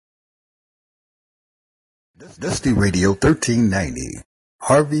Dusty Radio 1390,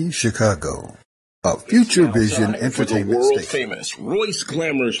 Harvey, Chicago. A Future Vision entertainment world station. Famous Royce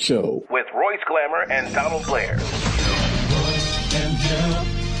Glamour Show with Royce Glamour and Donald Blair.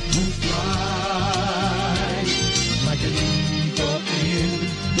 Like an eagle in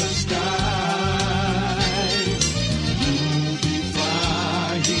the sky, you'll be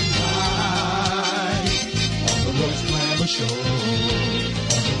flying high on the Royce Glamour Show.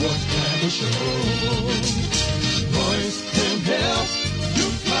 On the Royce Glamour Show, Royce can help you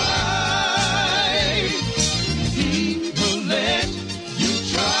fly. He will let you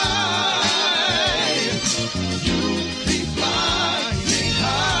try. You'll be flying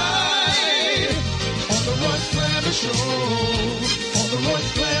high on the Royce Glamour Show. On the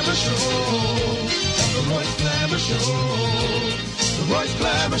Royce Glamour Show. On the Royce Glamour Show. The Royce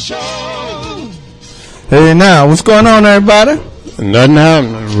Glamour Show. Hey, now, what's going on, everybody? Nothing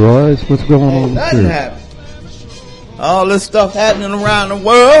happening, Royce. What's going on? Nothing happening. All this stuff happening around the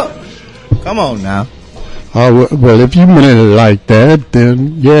world. Come on now. Oh, well, if you meant it like that,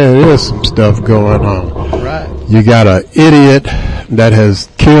 then yeah, there's some stuff going on. Right. You got an idiot that has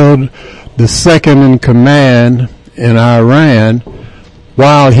killed the second in command in Iran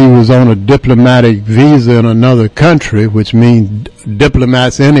while he was on a diplomatic visa in another country, which means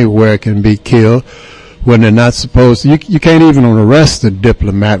diplomats anywhere can be killed when they're not supposed to. You can't even arrest a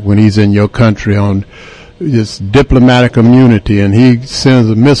diplomat when he's in your country on this diplomatic immunity, and he sends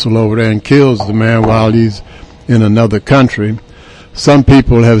a missile over there and kills the man while he's in another country. Some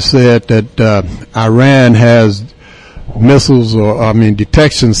people have said that Iran has missiles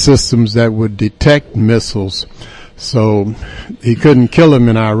detection systems that would detect missiles. So he couldn't kill him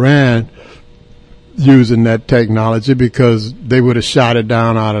in Iran using that technology because they would have shot it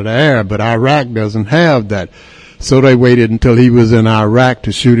down out of the air, but Iraq doesn't have that. So they waited until he was in Iraq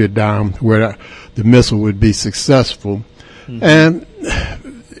to shoot it down where the missile would be successful. Mm-hmm. And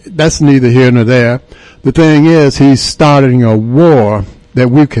that's neither here nor there. The thing is, he's starting a war that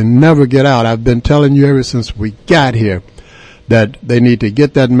we can never get out. I've been telling you ever since we got here that they need to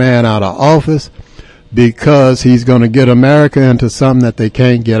get that man out of office because he's going to get America into something that they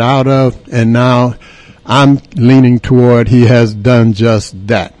can't get out of. And now I'm leaning toward he has done just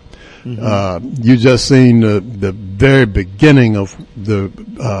that. Mm-hmm. You just seen the very beginning of the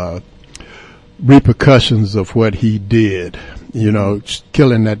repercussions of what he did,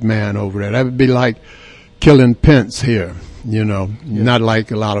 killing that man over there. That would be like killing Pence here, not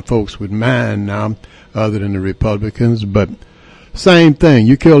like a lot of folks would mind now other than the Republicans, but same thing.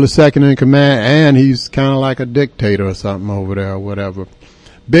 You kill the second in command and he's kind of like a dictator or something over there or whatever.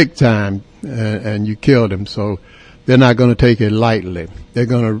 Big time, and you killed him, so they're not going to take it lightly. They're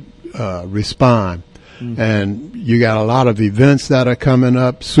going to respond. Mm-hmm. And you got a lot of events that are coming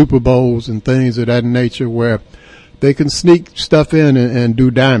up, Super Bowls and things of that nature, where they can sneak stuff in and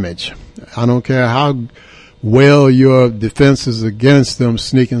do damage. I don't care how well your defense is against them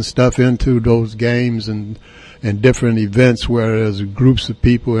sneaking stuff into those games and different events where there's groups of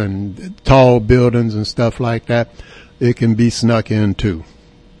people and tall buildings and stuff like that. It can be snuck into.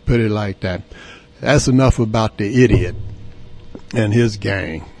 Put it like that. That's enough about the idiot and his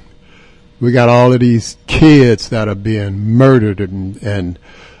gang. We got all of these kids that are being murdered and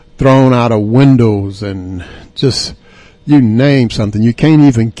thrown out of windows and just, you name something. You can't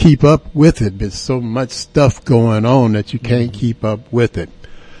even keep up with it. There's so much stuff going on that you can't keep up with it.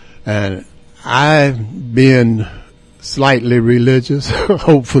 And I, being slightly religious,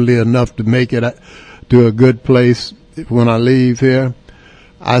 hopefully enough to make it to a good place when I leave here,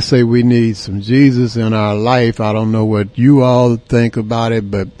 I say we need some Jesus in our life. I don't know what you all think about it,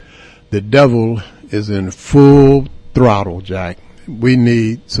 but the devil is in full throttle, Jack. We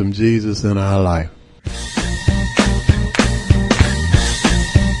need some Jesus in our life.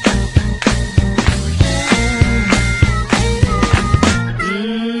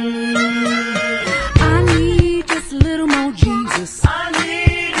 I need just a little more Jesus. I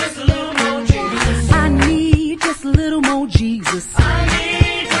need just a little more Jesus. I need just a little more Jesus. I need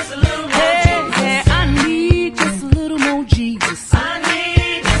just a little more Jesus. Hey, I need just a little more Jesus.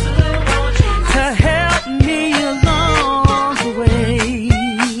 To help me along the way.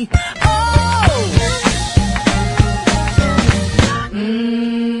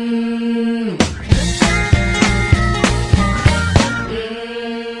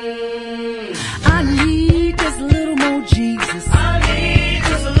 I need just a little more Jesus. I need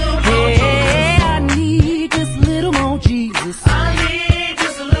just a little more Jesus. I need just a little more Jesus. I need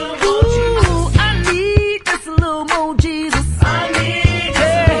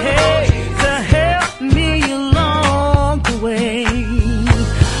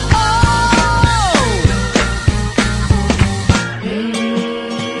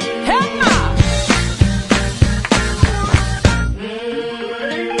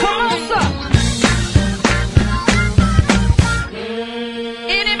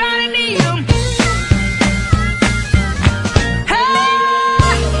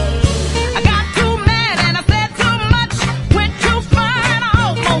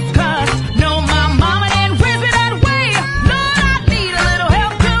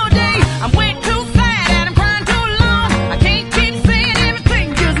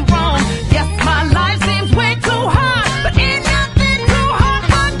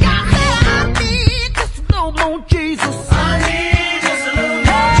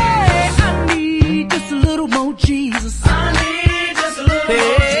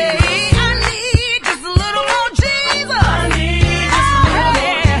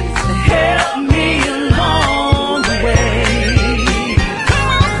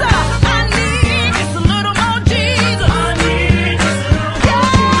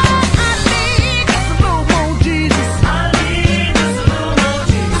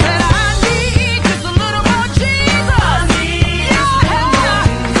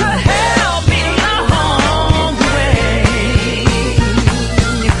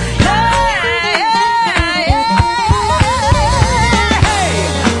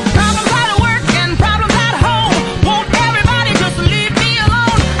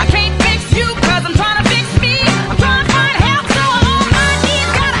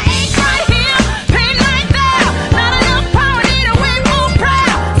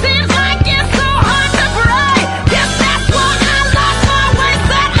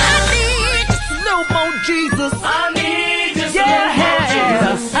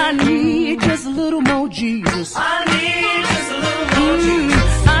Jesus. I need just a little more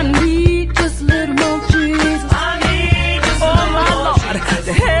Jesus. I need just a little more Jesus. I need just a little more Jesus.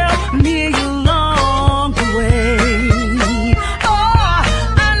 To help me along the way. Oh,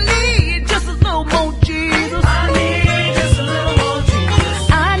 I need just a little more Jesus. I need just a little more Jesus.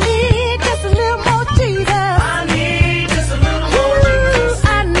 I need just a little more Jesus. I need just a little more Jesus.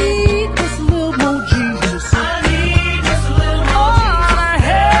 I need just a little more Jesus. I need just a little more Jesus. Oh, to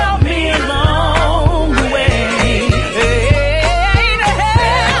help me along the way. Hey, to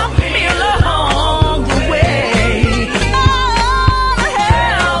help me along the way. Oh, to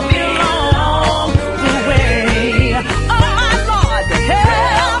help me along the way. Oh, my Lord, to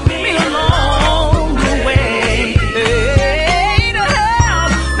help me along the way. Hey, to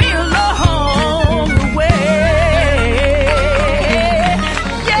help me along the way. Yeah,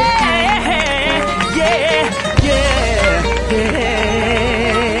 yeah, yeah, yeah.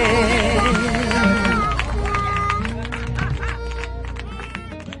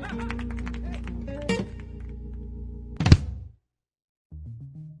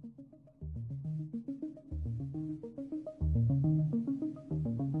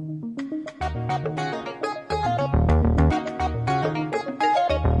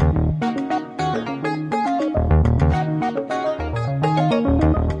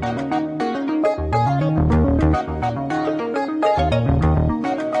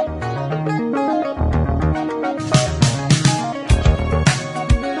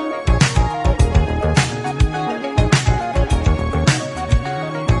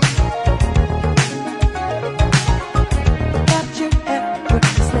 Got your head with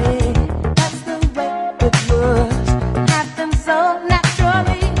the sleigh. That's the way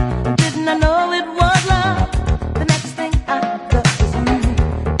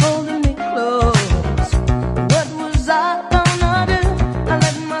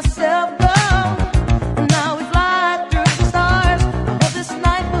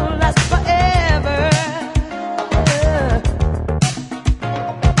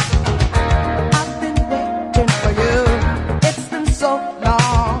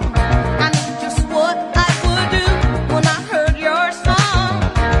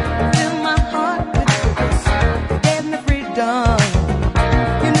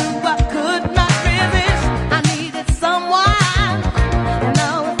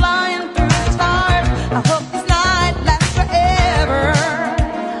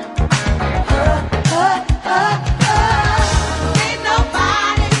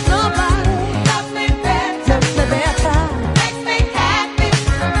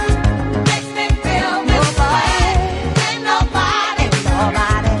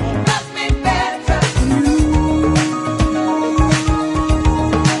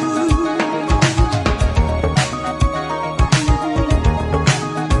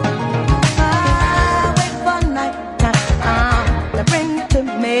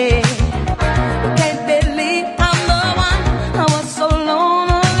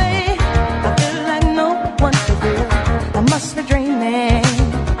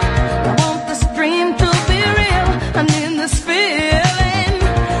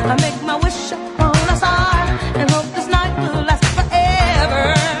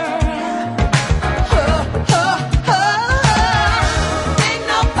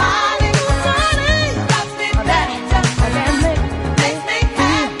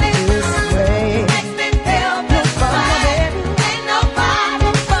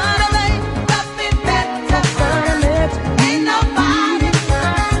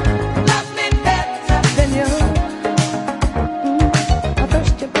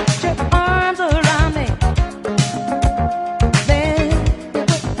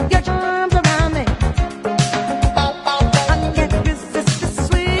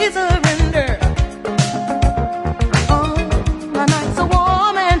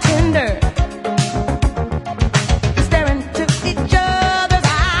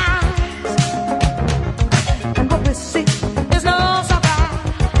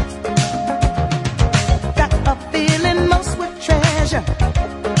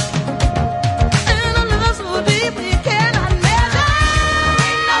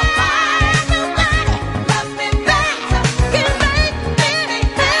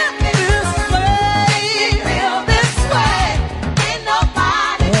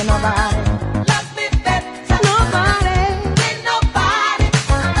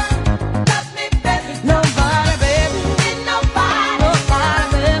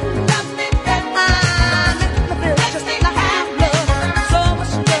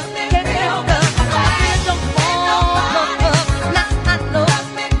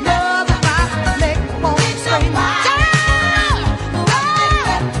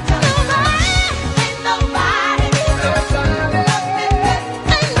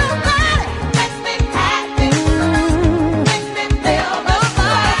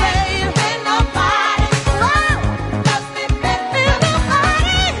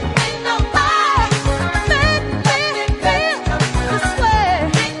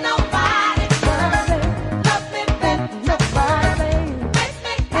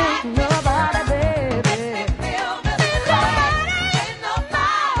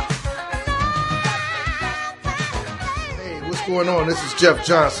going on? This is Jeff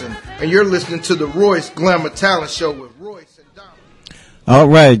Johnson, and you're listening to the Royce Glamour Talent Show with Royce and Donald. All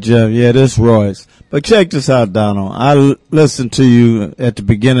right, Jeff. Yeah, this is Royce. But check this out, Donald. I listened to you at the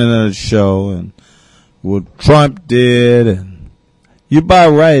beginning of the show and what Trump did, and you about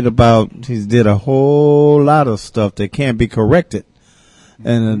right about he did a whole lot of stuff that can't be corrected.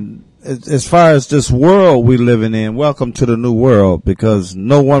 And as far as this world we living in, welcome to the new world, because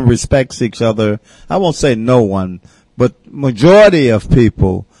no one respects each other. I won't say no one, but majority of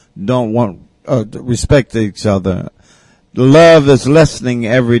people don't want to respect each other. The love is lessening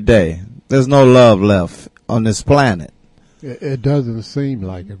every day. There's no love left on this planet. It doesn't seem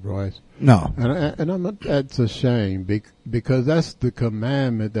like it, Royce. No. And that's a shame, because that's the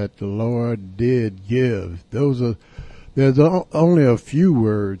commandment that the Lord did give. There's only a few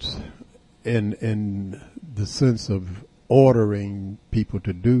words in the sense of ordering people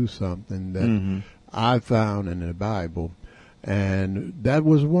to do something that I found in the Bible, and that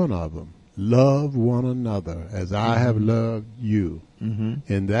was one of them. Love one another as I have loved you.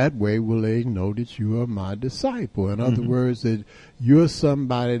 In that way will they know that you are my disciple. In other words, that you're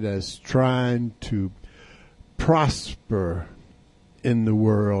somebody that's trying to prosper in the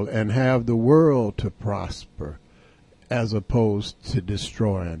world and have the world to prosper, as opposed to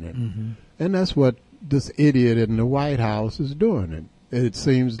destroying it. And that's what this idiot in the White House is doing. It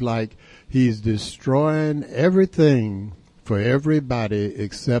seems like he's destroying everything for everybody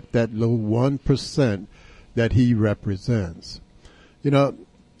except that little 1% that he represents. You know,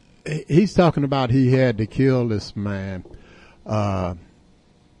 he's talking about he had to kill this man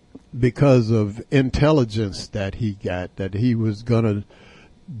because of intelligence that he got, that he was going to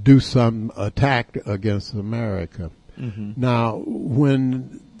do some attack against America. Now,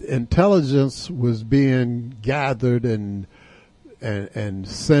 when intelligence was being gathered and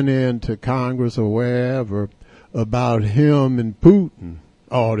sent in to Congress or wherever about him and Putin,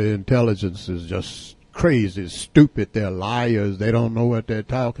 all the intelligence is just crazy, stupid. They're liars. They don't know what they're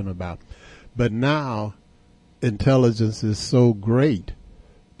talking about. But now intelligence is so great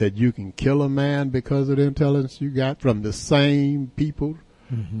that you can kill a man because of the intelligence you got from the same people.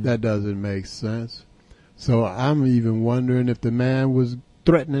 That doesn't make sense. So I'm even wondering if the man was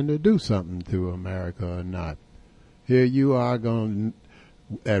threatening to do something to America or not. Here you are going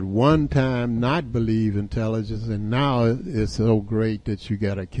at one time not believe intelligence, and now it's so great that you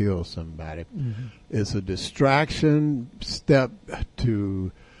got to kill somebody. It's a distraction step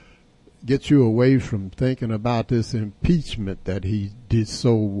to get you away from thinking about this impeachment that he did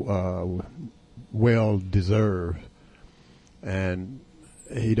so well deserve. And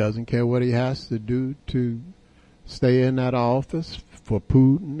he doesn't care what he has to do to stay in that office for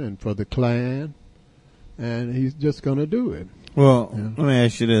Putin and for the Klan, and he's just going to do it. Well, let me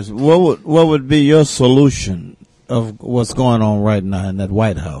ask you this: what would be your solution of what's going on right now in that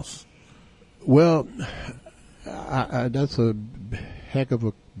White House? Well, that's a heck of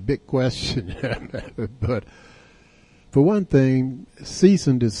a big question, but for one thing, cease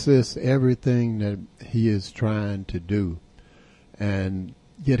and desist everything that he is trying to do, and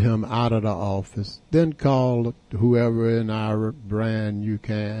get him out of the office. Then call whoever in our brand you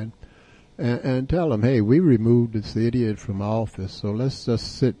can and tell them, hey, we removed this idiot from office, so let's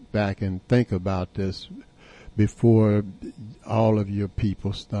just sit back and think about this before all of your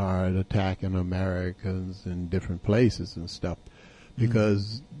people start attacking Americans in different places and stuff.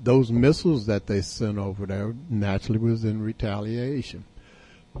 Because those missiles that they sent over there naturally was in retaliation.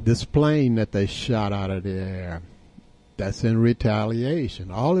 This plane that they shot out of the air, that's in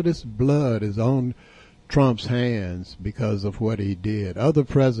retaliation. All of this blood is on Trump's hands because of what he did. Other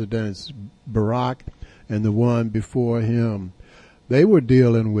presidents, Barack and the one before him, they were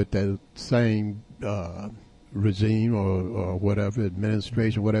dealing with that same regime or whatever,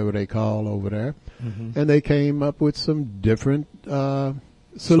 administration, whatever they call over there. And they came up with some different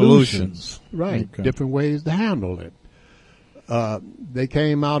solutions. Right, okay. Different ways to handle it. They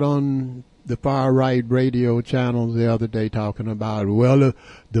came out on the far right radio channels the other day talking about, well,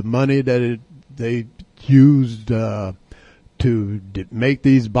 the money that they used to make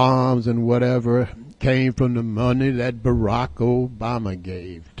these bombs and whatever came from the money that Barack Obama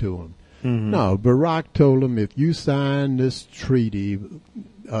gave to him. No, Barack told him, if you sign this treaty,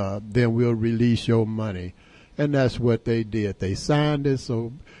 then we'll release your money. And that's what they did. They signed it,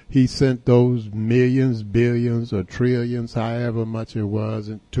 so he sent those millions, billions, or trillions, however much it was,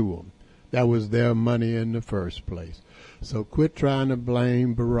 to them. That was their money in the first place. So quit trying to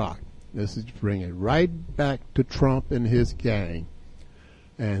blame Barack. This is bring it right back to Trump and his gang.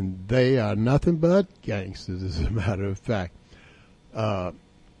 And they are nothing but gangsters, as a matter of fact.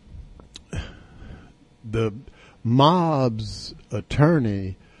 The mob's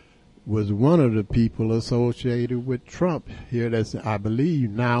attorney was one of the people associated with Trump here that's, I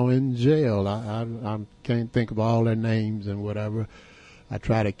believe, now in jail. I can't think of all their names and whatever. I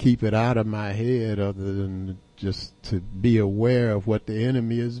try to keep it out of my head other than just to be aware of what the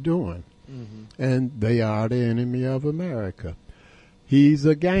enemy is doing. Mm-hmm. And they are the enemy of America. He's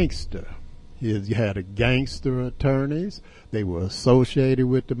a gangster. He had a gangster attorneys. They were associated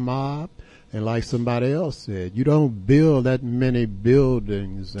with the mob. And like somebody else said, you don't build that many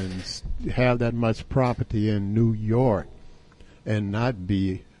buildings and have that much property in New York and not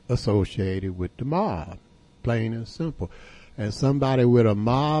be associated with the mob, plain and simple. And somebody with a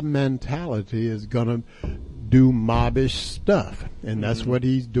mob mentality is going to do mobbish stuff, and that's what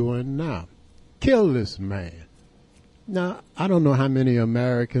he's doing now. Kill this man. Now, I don't know how many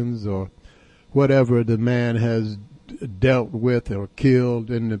Americans or whatever the man has dealt with or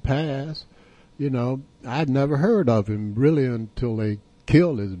killed in the past. You know, I'd never heard of him really until they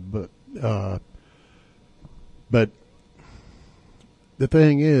killed his butt. But the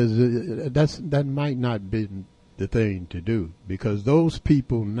thing is, that might not be the thing to do, because those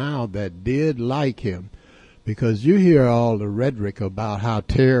people now that did like him, because you hear all the rhetoric about how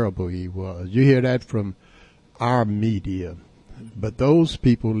terrible he was. You hear that from our media. But those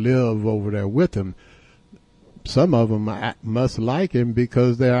people live over there with him. Some of them must like him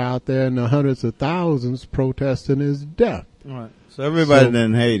because they're out there in the hundreds of thousands protesting his death. Right. So everybody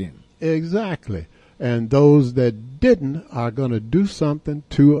didn't hate him. Exactly. And those that didn't are going to do something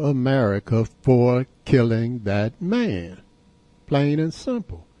to America for killing that man. Plain and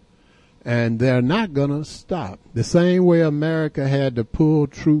simple. And they're not going to stop. The same way America had to pull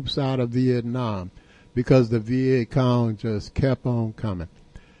troops out of Vietnam because the Viet Cong just kept on coming.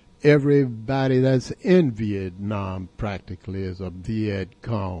 Everybody that's in Vietnam practically is a Viet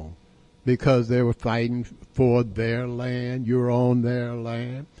Cong because they were fighting for their land. You're on their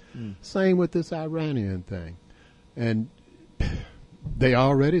land. Same with this Iranian thing. And they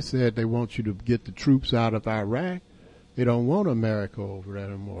already said they want you to get the troops out of Iraq. They don't want America over there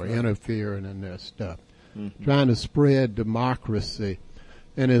anymore, interfering in their stuff. Trying to spread democracy,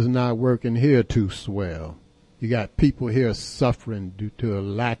 and it's not working here too swell. You got people here suffering due to a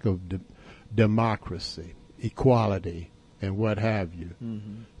lack of democracy, equality, and what have you.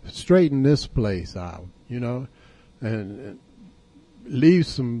 Straighten this place out, you know, and leave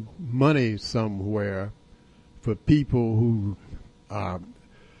some money somewhere for people who are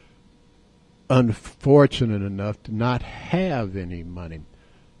unfortunate enough to not have any money.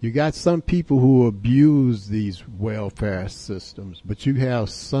 You got some people who abuse these welfare systems, but you have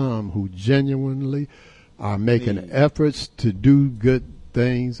some who genuinely are making efforts to do good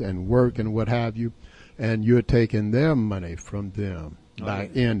things and work and what have you, and you're taking their money from them by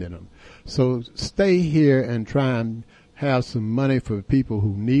ending them. So stay here and try and have some money for people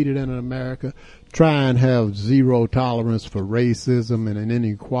who need it in America. Try and have zero tolerance for racism and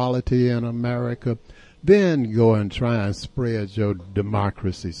inequality in America. Then go and try and spread your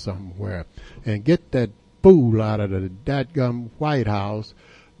democracy somewhere and get that fool out of the dadgum White House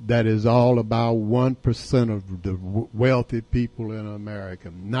that is all about 1% of the wealthy people in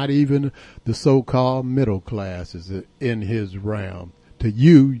America. Not even the so-called middle class is in his realm. To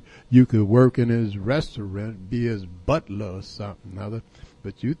you, you could work in his restaurant, be his butler or something other,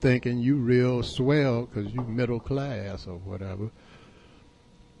 but you thinking you real swell because you middle class or whatever.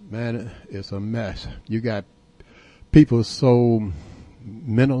 Man, it's a mess. You got people so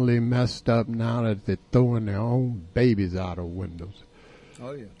mentally messed up now that they're throwing their own babies out of windows.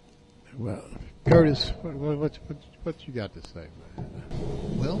 Oh, yeah. Well, Curtis, what you got to say, man?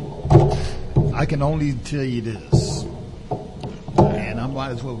 Well, I can only tell you this, and I might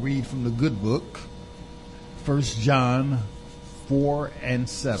as well read from the good book. 1 John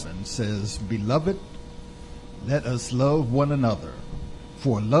 4:7 says, "Beloved, let us love one another,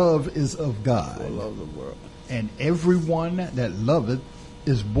 for love is of God. For love the world. And everyone that loveth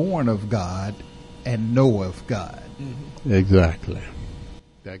is born of God and knoweth God." Exactly.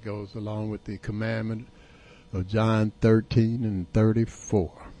 That goes along with the commandment of John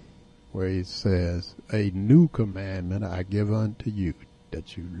 13:34, where he says, "A new commandment I give unto you,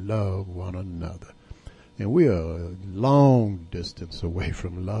 that you love one another." And we are a long distance away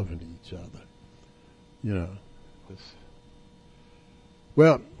from loving each other. You know.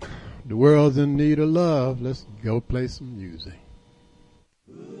 Well, the world's in need of love. Let's go play some music.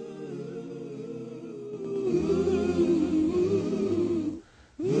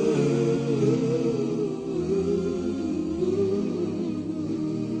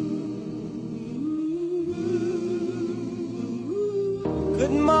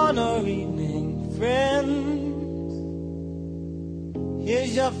 Good morning or evening, friend.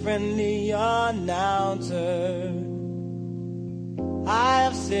 He's your friendly announcer. I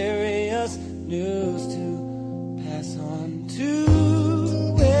have serious news to pass on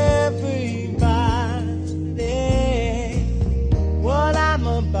to everybody. What I'm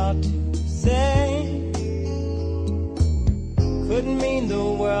about to say could mean the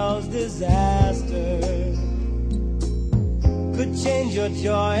world's disaster, could change your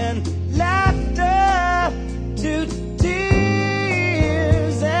joy and laughter to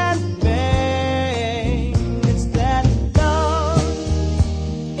tears and pain. It's that love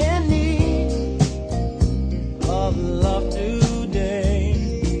in need of love today.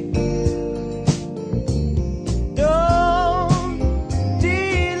 Don't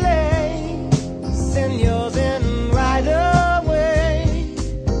delay, send yours in right away.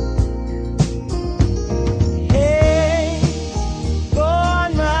 Hey,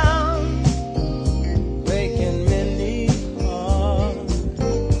 going round, breaking many hearts.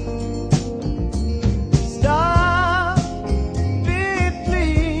 Stop it,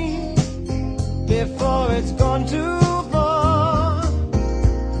 please, before it's gone too far.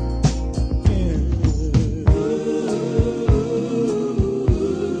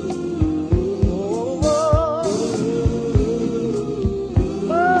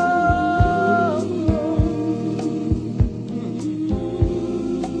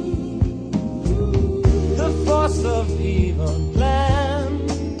 The force of evil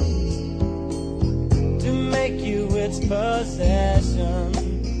plans to make you its possession,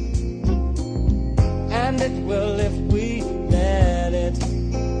 and it will if we let it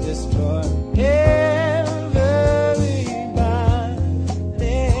destroy everybody.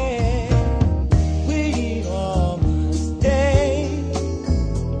 We all must take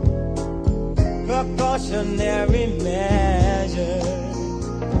precautionary measures.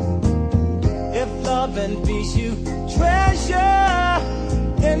 If love and peace you treasure,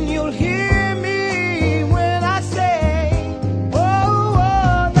 then you'll hear me when I say, oh,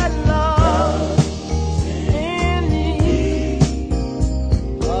 oh, that love in need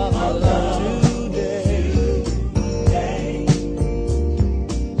of a love today.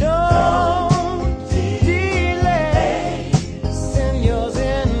 Don't delay, send yours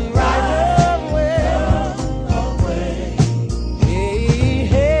in right away. Hey,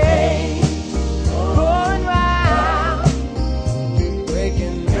 hey, going round,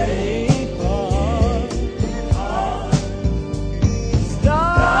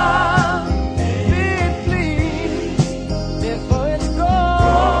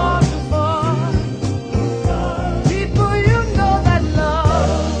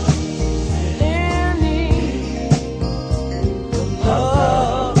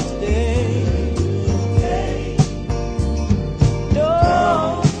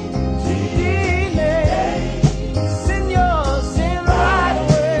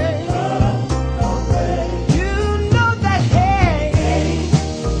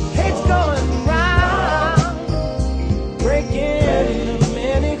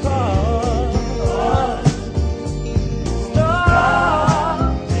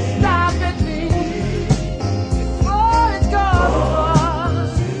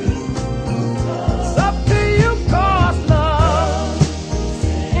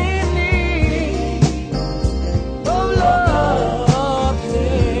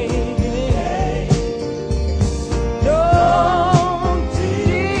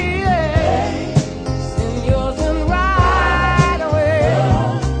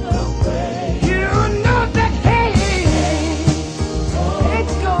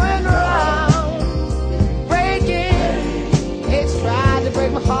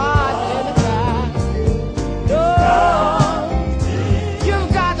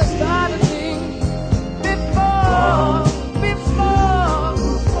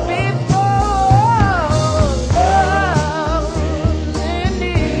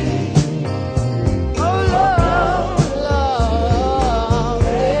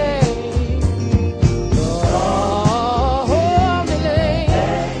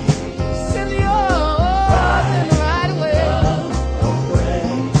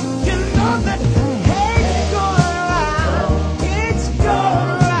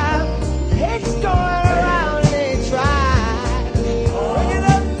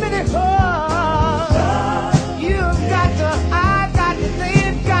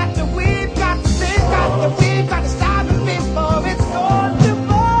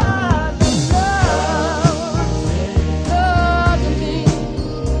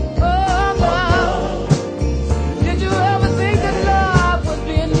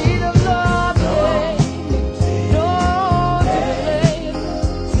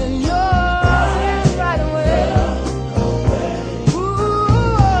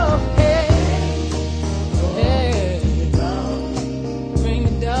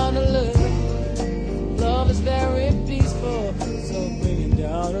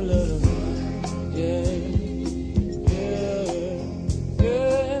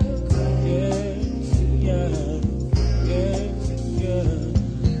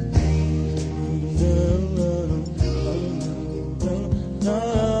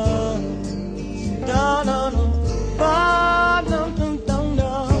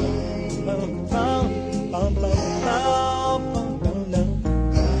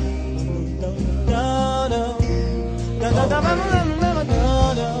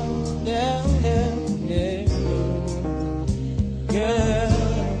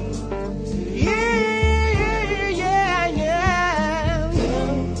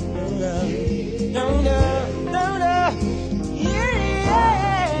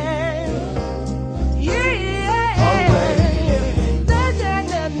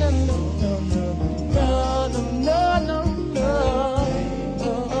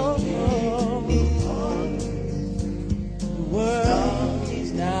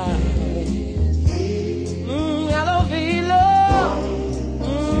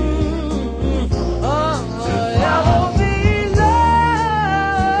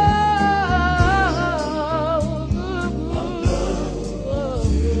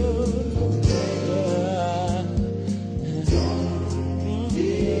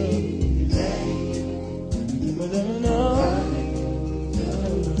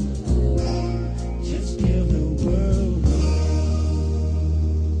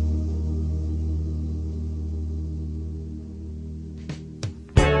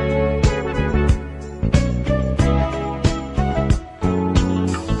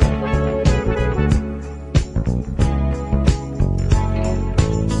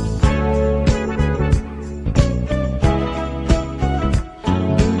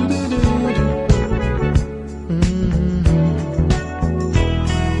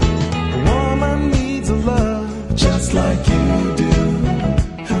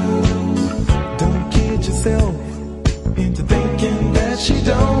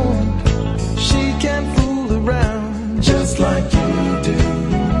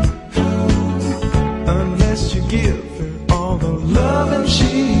 give her all the loving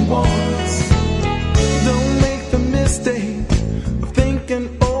she wants. Don't make the mistake of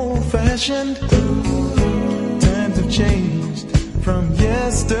thinking old-fashioned. Times have changed from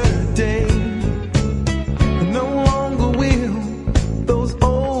yesterday. No longer will those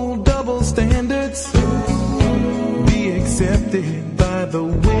old double standards be accepted by the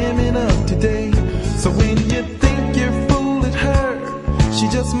women of today. So when you think you're fooling her, she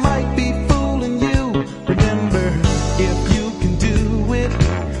just might be fooling you. Remember, if you can do it,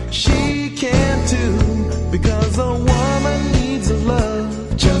 she can too. Because a woman needs a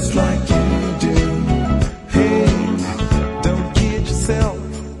love just like you do. Hey, don't kid yourself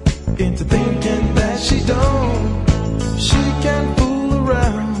into thinking that she don't. She can fool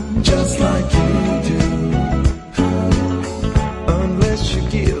around just like you do. Unless you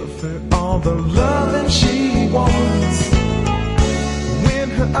give her all the loving she wants. When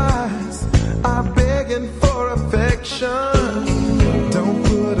her eyes are begging for affection, don't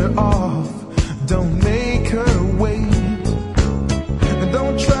put her off, don't make her wait. And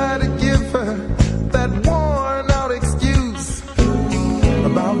don't try to give her that worn out excuse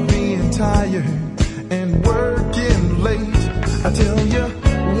about being tired and working late. I tell you,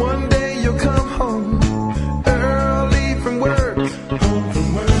 one day you'll come home early from work.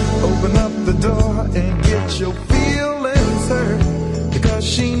 Open up the door and get your feelings hurt, because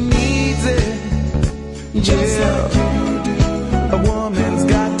she needs it. Just like you do. A woman's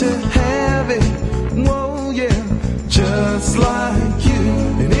got to have it. Whoa, yeah, just like you.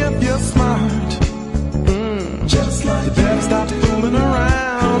 And if you're smart, just like you better stop fooling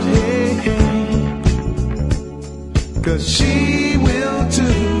around. Hey, hey. 'Cause she will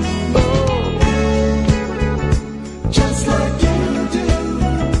too. Oh, just like you do.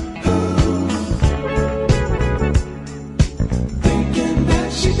 Thinking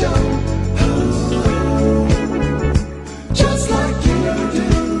that she don't. Just like you do.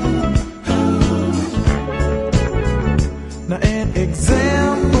 Now an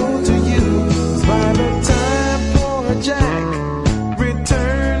example to you is by the time poor Jack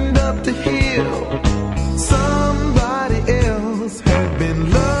returned up the hill, somebody else had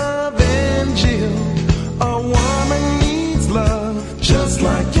been loving Jill. A woman needs love just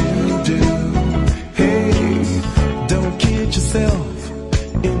like you do. Hey, don't kid yourself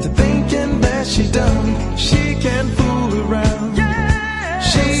into thinking that she don't. She can fool around.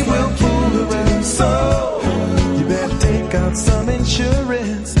 She will fool around. So you better take out some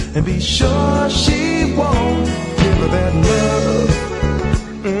insurance and be sure she won't give her that love.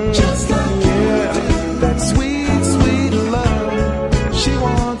 Just like that sweet, sweet love. She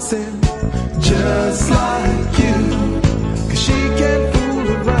wants it just like you. 'Cause she can't fool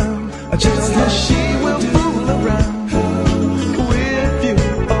around. Just like she will fool around with you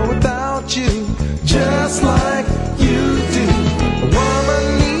or without you. Just like you do. A woman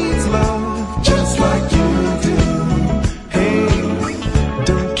needs love just like you do. Hey,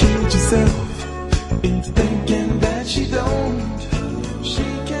 don't kid yourself into thinking that she don't. She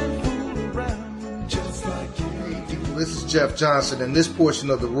can fool around just like you do. This is Jeff Johnson, and this portion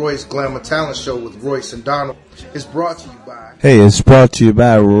of the Royce Glamour Talent Show with Royce and Donald is brought to you by... Hey, it's brought to you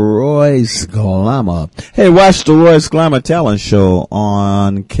by Royce Glamour. Hey, watch the Royce Glamour Talent Show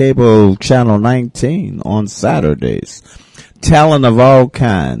on cable channel 19 on Saturdays. Talent of all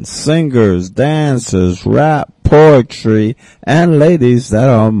kinds, singers, dancers, rap, poetry, and ladies that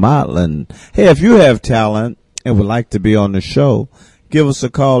are modeling. Hey, if you have talent and would like to be on the show, give us a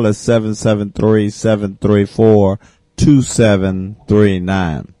call at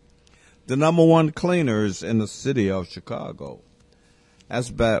 773-734-2739. The number one cleaners in the city of Chicago. That's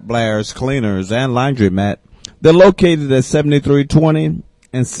Blair's Cleaners and Laundromat. They're located at 7320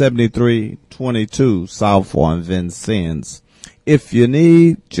 and 7322 South on Vincennes. If you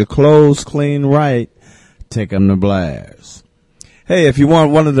need your clothes clean right, take them to Blair's. Hey, if you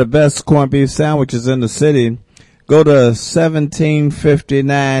want one of the best corned beef sandwiches in the city, go to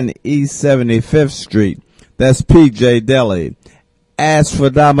 1759 East 75th Street. That's PJ Deli. Ask for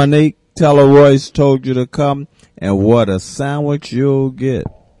Dominique. Tell her Royce told you to come, and what a sandwich you'll get.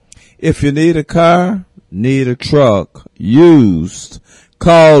 If you need a car, need a truck, used,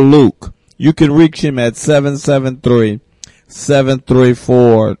 call Luke. You can reach him at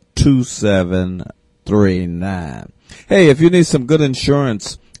 773-734-2739. Hey, if you need some good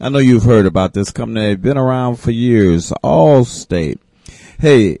insurance, I know you've heard about this company. They've been around for years, Allstate.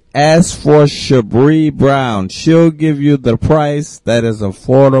 Hey, ask for Shabri Brown. She'll give you the price that is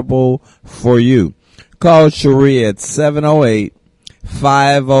affordable for you. Call Shabri at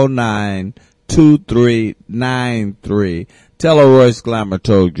 708-509-2393. Tell her Royce Glamour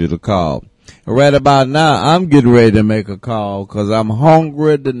told you to call. Right about now, I'm getting ready to make a call because I'm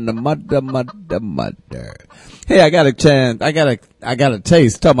hungry than the mother. Hey, I got a chance. I got a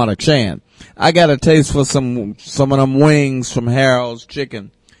taste. Talking about a chance. I got a taste for some of them wings from Harold's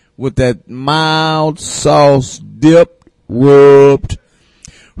Chicken with that mild sauce dip rubbed.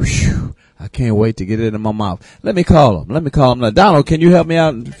 Whew. I can't wait to get it in my mouth. Let me call him. Now, Donald, can you help me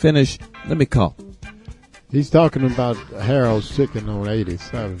out and finish? Let me call. He's talking about Harold's Chicken on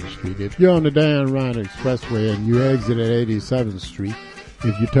 87th Street. If you're on the Dan Ryan Expressway and you exit at 87th Street,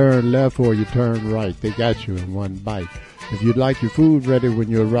 if you turn left or you turn right, they got you in one bite. If you'd like your food ready when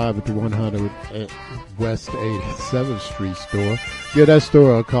you arrive at the 100 West 87th Street store, give that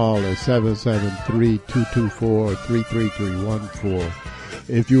store a call at 773-224-33314.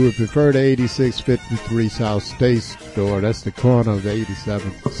 If you would prefer the 8653 South State store, that's the corner of the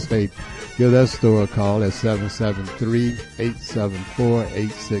 87th State, give that store a call at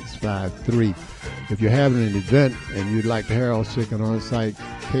 773-874-8653. If you're having an event and you'd like the Harold's Chicken on-site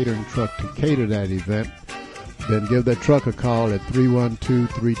catering truck to cater that event, then give that truck a call at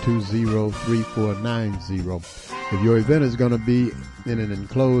 312-320-3490. If your event is going to be in an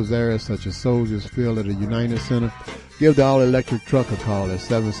enclosed area such as Soldiers Field at the United Center, give the all-electric truck a call at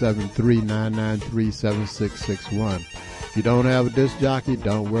 773-993-7661. If you don't have a disc jockey,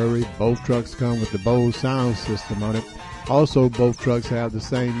 don't worry. Both trucks come with the Bose sound system on it. Also, both trucks have the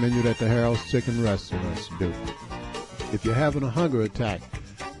same menu that the Harold's Chicken restaurants do. If you're having a hunger attack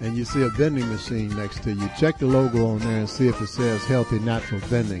and you see a vending machine next to you, check the logo on there and see if it says Healthy Natural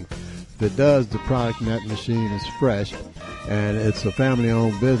Vending. If it does, the product in that machine is fresh, and it's a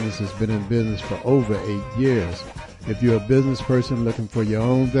family-owned business. It's been in business for over 8 years. If you're a business person looking for your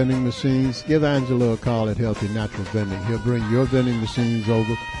own vending machines, give Angelo a call at Healthy Natural Vending. He'll bring your vending machines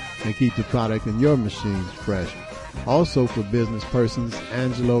over and keep the product in your machines fresh. Also, for business persons,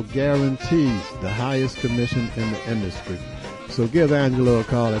 Angelo guarantees the highest commission in the industry. So give Angelo a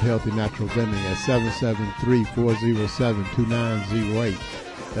call at Healthy Natural Vending at 773-407-2908.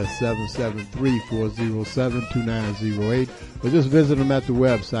 That's 773-407-2908. Or just visit them at the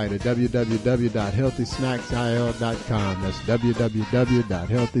website at www.healthysnacksil.com. That's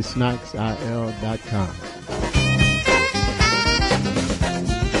www.healthysnacksil.com.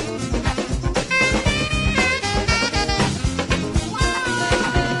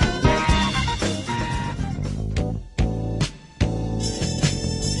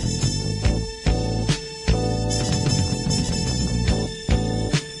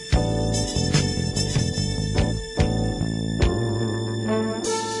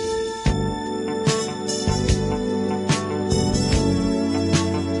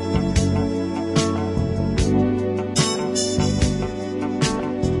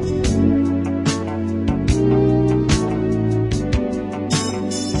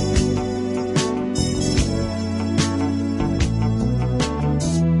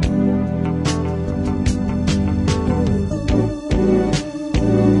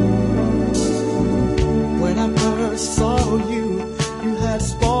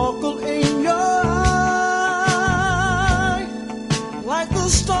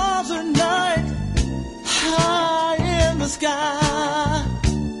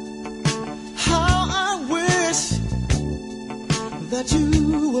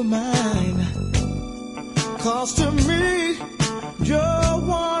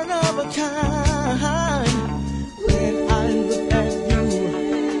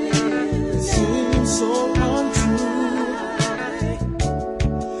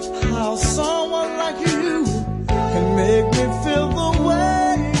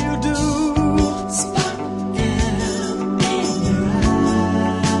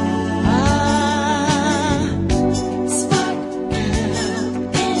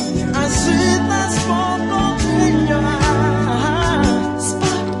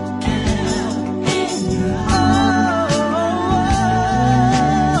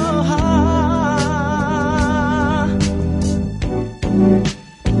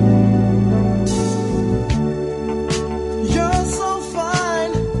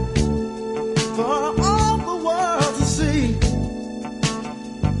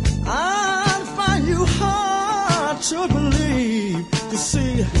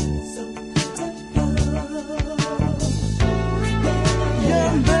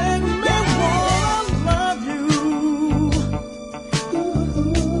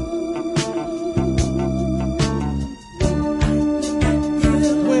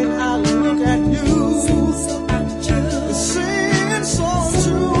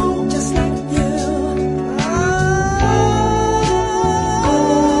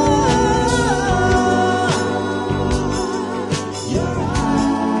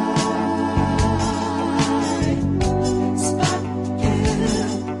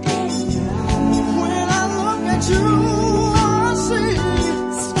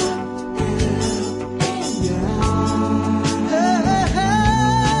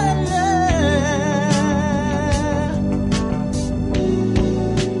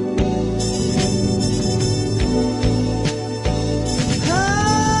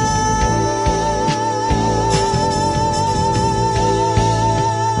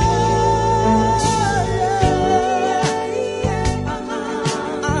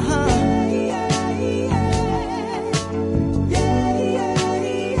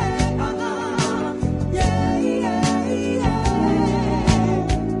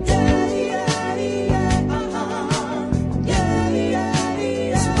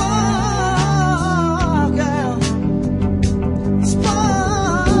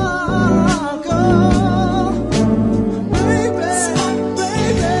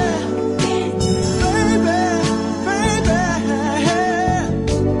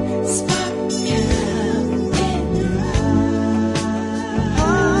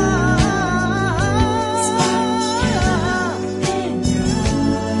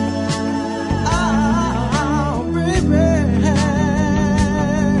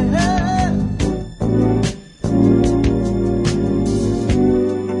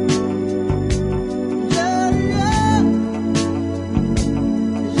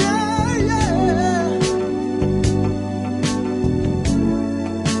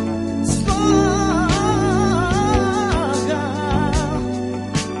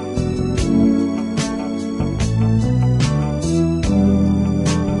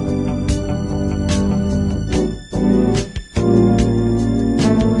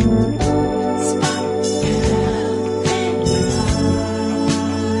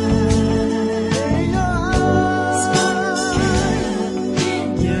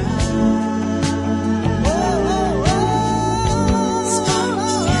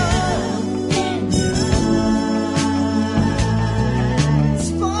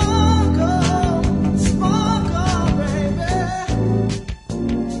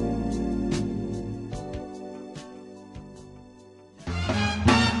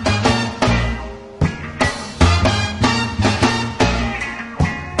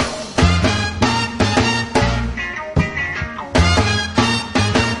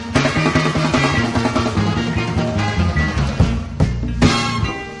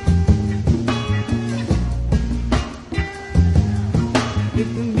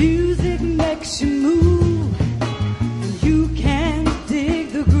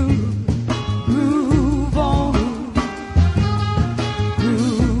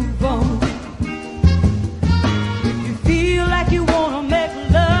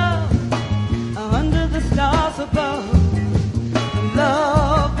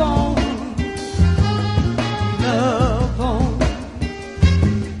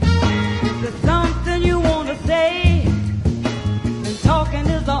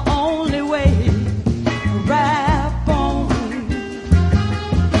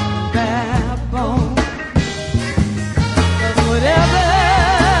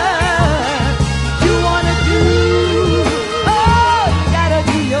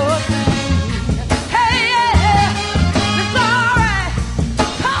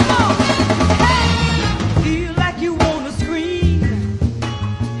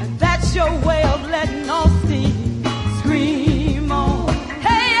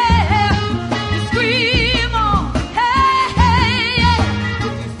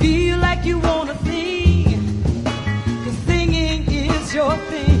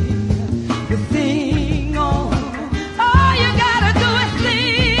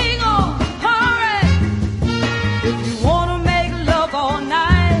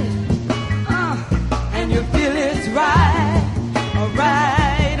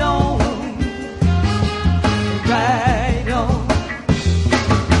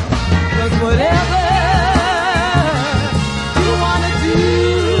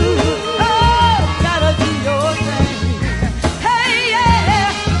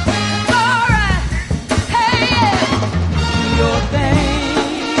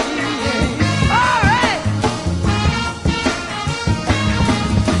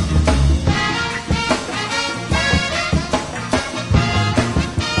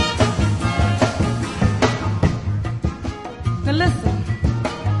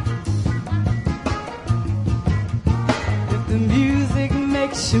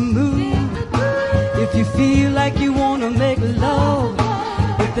 makes you move, if you feel like you wanna make love,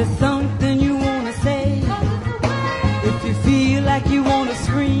 if there's something you wanna say, if you feel like you wanna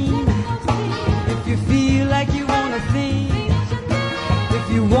scream, if you feel like you wanna sing, if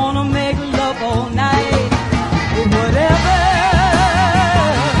you wanna make love all night, whatever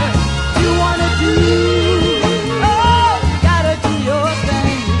you wanna do, oh, you gotta do your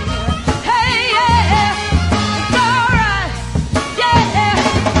thing. Hey, yeah, it's alright, yeah,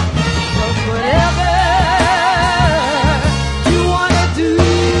 'cause whatever you wanna do,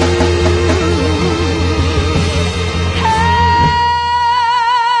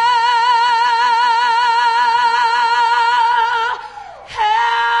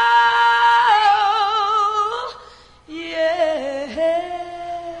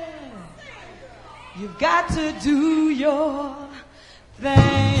 you've got to do your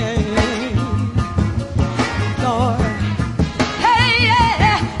thing, Lord. Hey,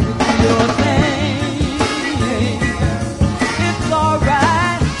 yeah, do your thing. It's all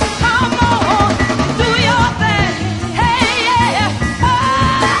right. Come on, do your thing. Hey, yeah.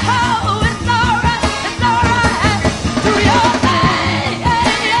 Oh, it's all right. It's all right. Do your thing.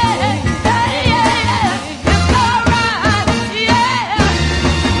 Hey, yeah. Hey, yeah. It's all right. Yeah.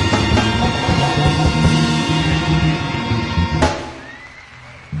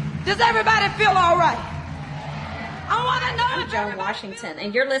 Does everybody feel all right? I want to know. I'm Joan Washington,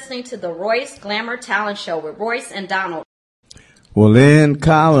 and you're listening to the Royce Glamour Talent Show with Royce and Donald. Well, Lynn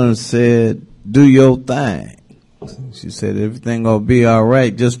Collins said, do your thing. She said, everything gonna be all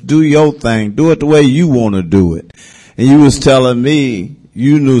right. Just do your thing. Do it the way you want to do it. And you was telling me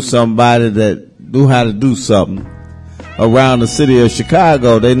you knew somebody that knew how to do something around the city of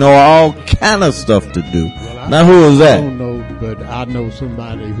Chicago. They know all kind of stuff to do. Now, who is that? I don't know, but I know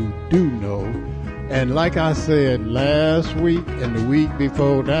somebody who do know. And like I said last week and the week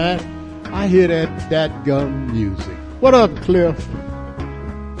before that, I hear that gun music. What up, Cliff?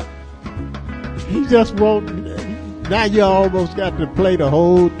 He just won't. Now you almost got to play the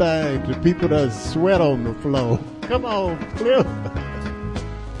whole thing to people that sweat on the floor. Come on, Cliff.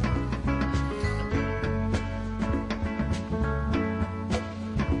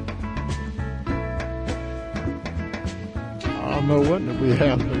 I don't know what we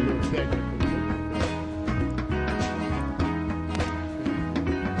have to look at.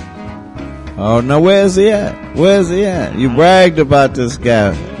 Oh, now where's he at? Where's he at? You bragged about this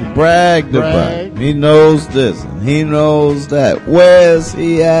guy. You bragged about him. He knows this and he knows that. Where's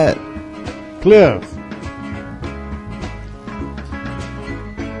he at? Cliff.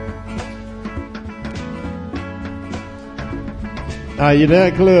 Are you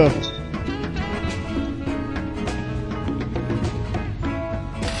there, Cliff?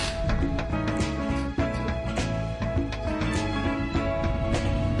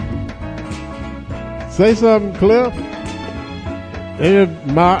 Say something, Cliff.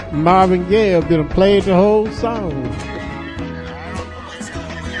 Marvin Gaye been played the whole song.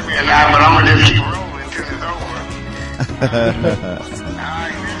 But I'm gonna just keep rolling till it's over.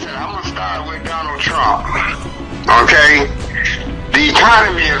 Alright, listen, I'm gonna start with Donald Trump. Okay? The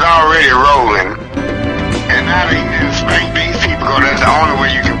economy is already rolling. And now they can spank these people because that's the only way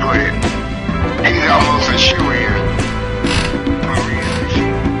you can put it. He's almost a shoe-in.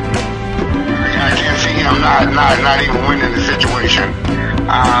 I can't see him not even winning the situation.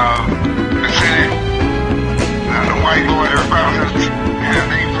 The Senate, the white boy, the Republicans, they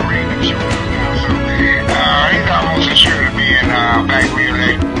parading shoulders now. So he's almost assured of being back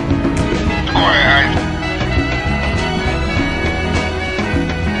re-elected. Boy,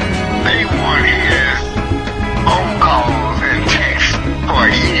 they want his phone calls and texts for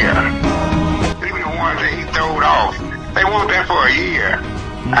a year. Even the ones that he throwed off, they want that for a year.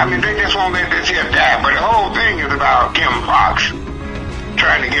 I mean, they just won't let this here die. But the whole thing is about Kim Fox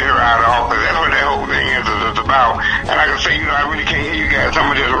trying to get her out of office. That's what that whole thing is about. And like I say, I really can't hear you guys. I'm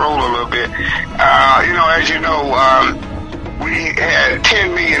going to just roll a little bit. As you know, we had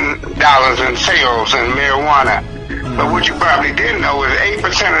 $10 million in sales in marijuana. But what you probably didn't know is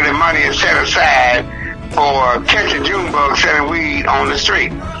 8% of the money is set aside for catching June bugs selling weed on the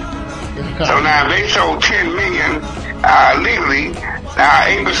street. So now they sold $10 million legally. Now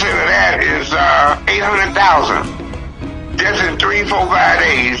 8% of that is $800,000. Just in 3, 4, 5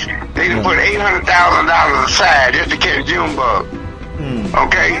 days, they done put $800,000 aside just to catch June bug.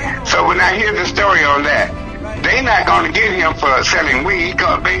 Okay, so when I hear the story on that, they not going to get him for selling weed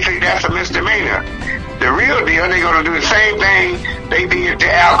because basically that's a misdemeanor. The real deal, they're going to do the same thing they did to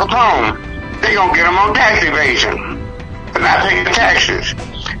Al Capone. They're going to get him on tax evasion for not paying taxes.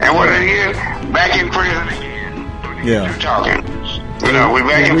 And what it is, back in prison again. Yeah. You're talking. You know, we're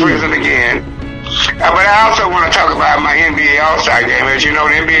back in prison again. But I also want to talk about my NBA All-Star Game. As you know,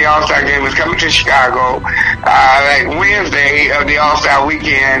 the NBA All-Star Game is coming to Chicago. Like Wednesday of the All-Star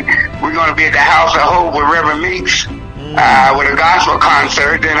weekend, we're going to be at the House of Hope with Reverend Meeks with a gospel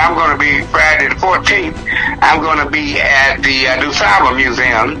concert. Then I'm going to be Friday the 14th. I'm going to be at the DuSable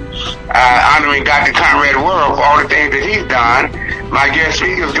Museum honoring Dr. Conrad World for all the things that he's done. My guest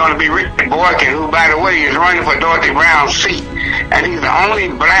speaker is going to be Richard Boykin, who, by the way, is running for Dorothy Brown's seat. And he's the only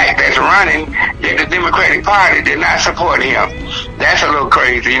black that's running, yet the Democratic Party did not support him. That's a little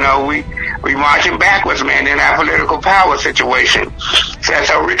crazy. You know, we marching backwards, man, in our political power situation.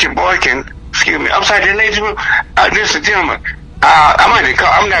 So Richard Boykin, excuse me, I'm sorry, ladies and gentlemen, this is a gentleman.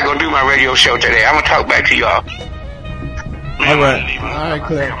 I'm not going to do my radio show today. I'm going to talk back to y'all. All right. All right,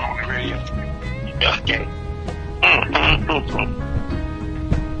 Claire. Okay.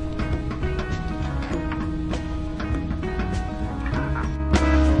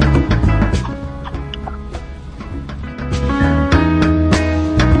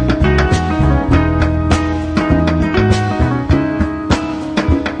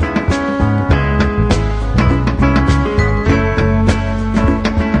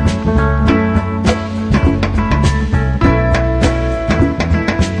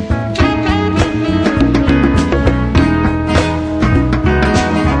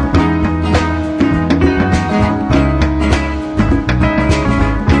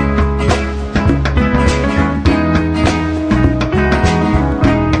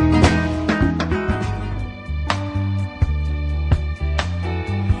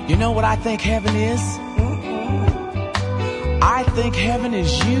 You know what I think heaven is? I think heaven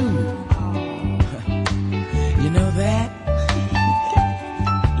is you. You know that?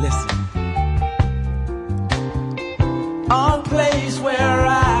 Listen. A place where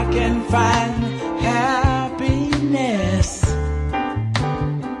I can find happiness.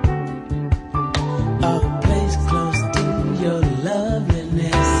 A place close to your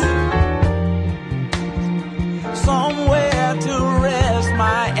loveliness. Somewhere to rest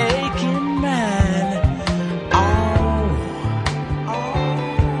my aching mind.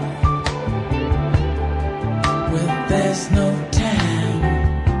 Well, there's no time.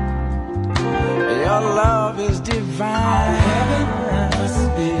 Your love is divine. Heaven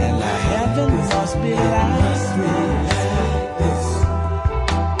must be like this.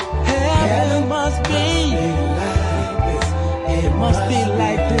 Heaven must be like this. It must be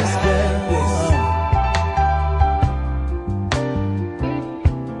like this, girl.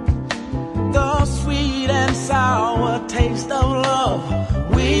 Sour taste of love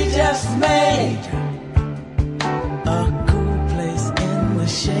we just made. A cool place in the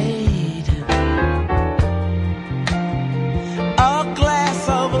shade. A glass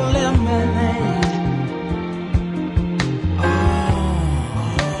of lemonade. Oh,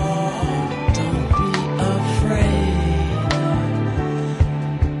 don't be afraid.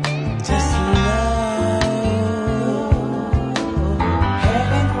 Just love.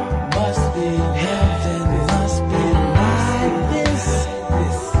 Heaven must be heaven. Must be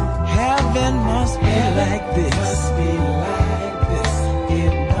like this. Must be like this.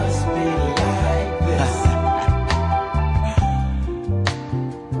 It must be like this.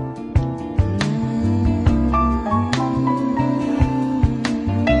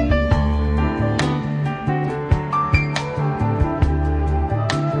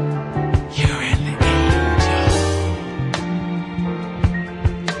 You're an angel.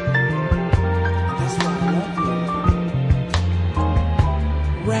 That's why I love you.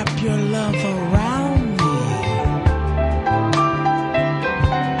 Wrap your love around me.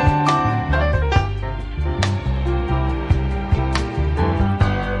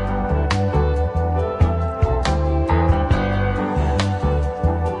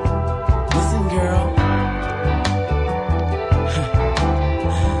 Listen, girl.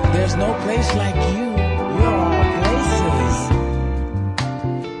 There's no place like you. You're all places.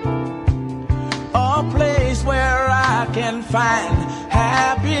 A place where I can find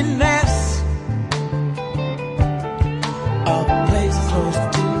happiness. A place close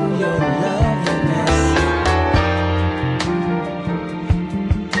to your loveliness.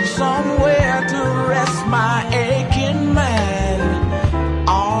 Somewhere to rest my aching mind.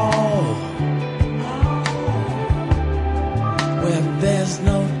 Oh, where there's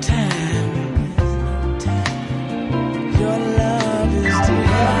no time. Your love is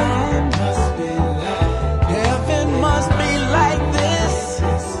divine. Must be like heaven must be like this.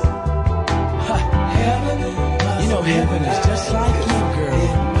 You know heaven is just like you, girl.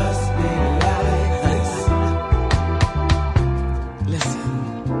 It must be like this. Listen,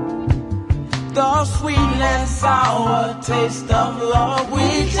 the sweetness sour taste of love we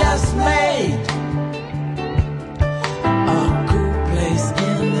just made. A cool place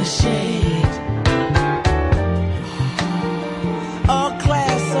in the shade. A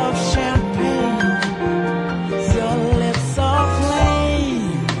glass of champagne. Your lips are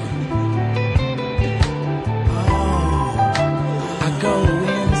flame. Oh, I go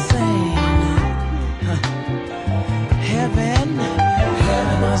insane. Heaven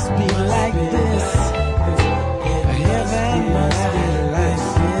must be like this. Heaven must be like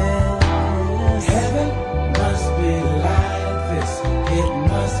this. Heaven must be like this. It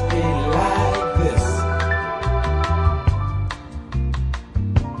must be like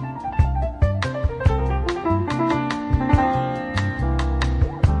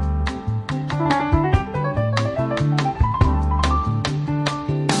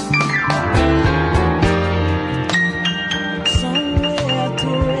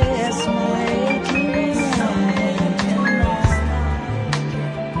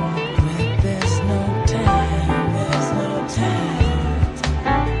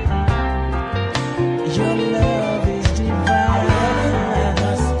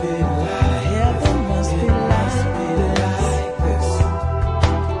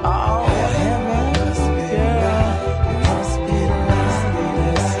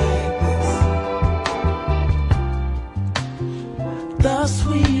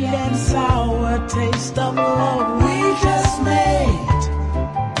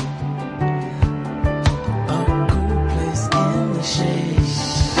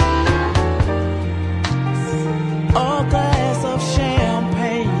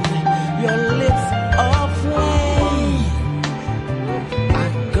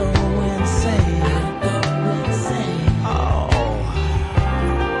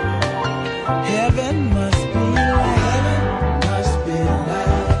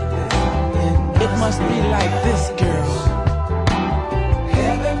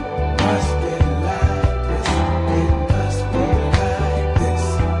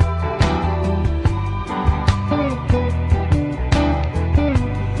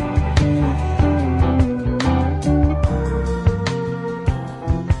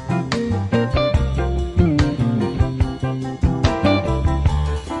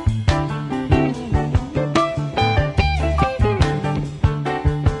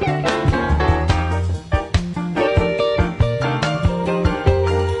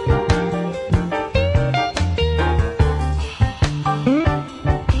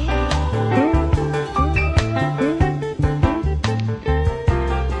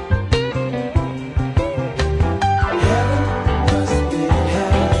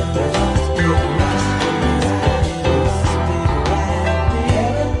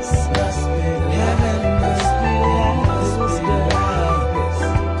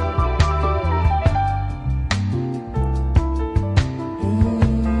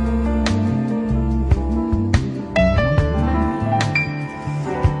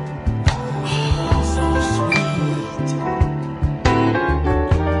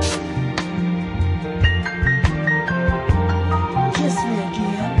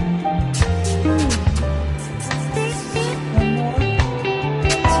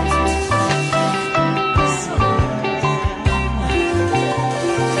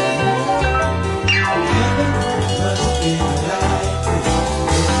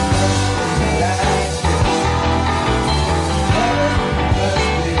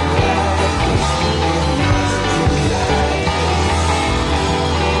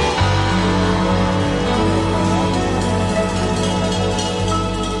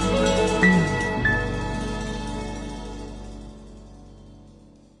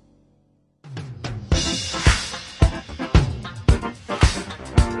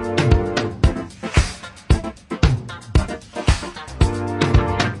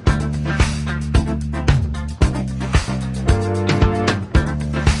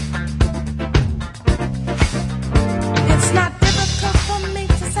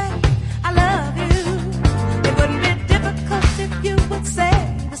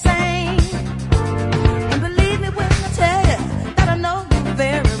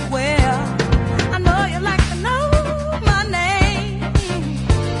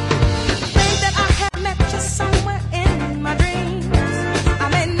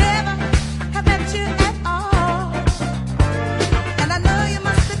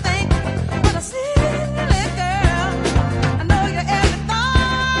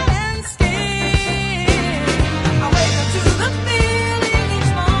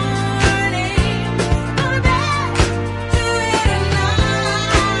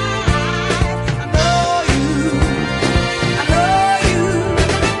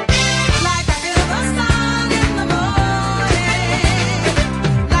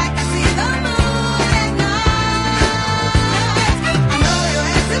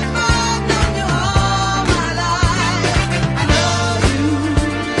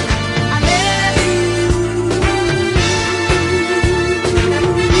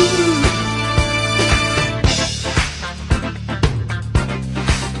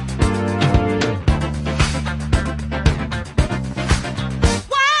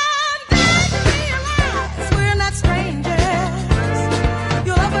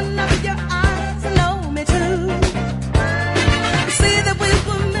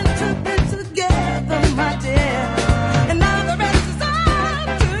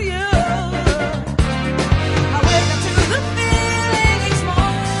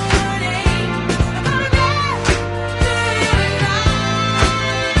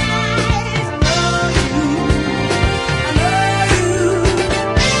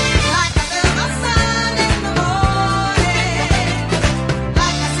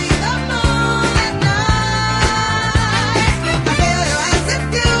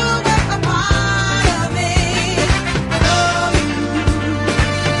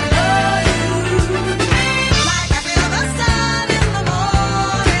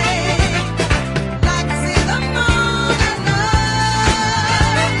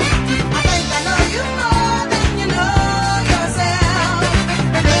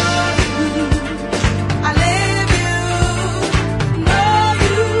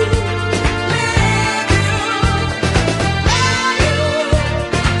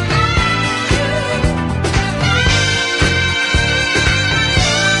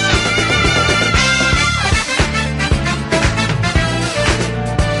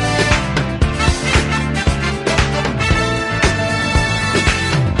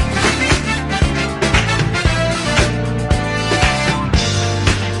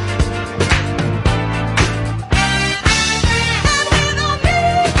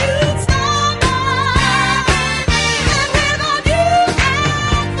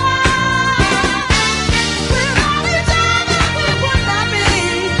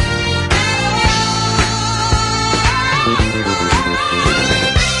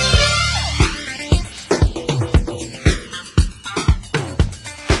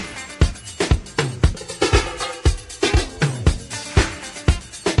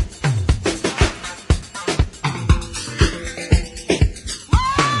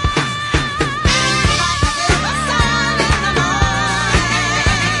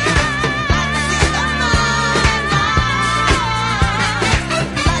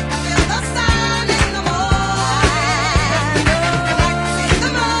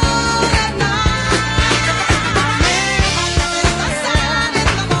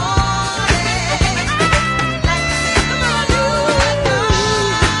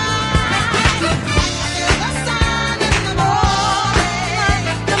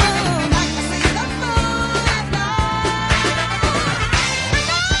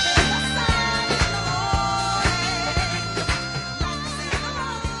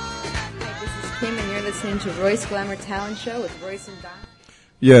to Royce Glamour Talent Show with Royce and Donald.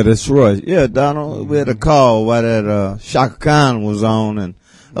 Yeah, that's Royce. Yeah, Donald, we had a call while that Shaka Khan was on, and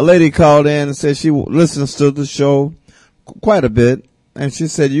a lady called in and said she listens to the show quite a bit, and she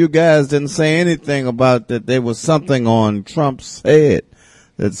said you guys didn't say anything about that there was something on Trump's head,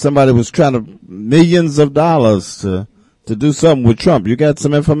 that somebody was trying to millions of dollars to do something with Trump. You got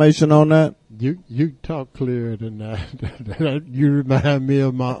some information on that? You talk clearer than that. You remind me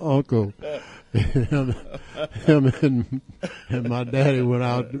of my uncle. him and my daddy went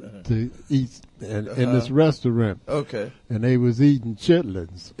out to eat in this restaurant. Okay. And they was eating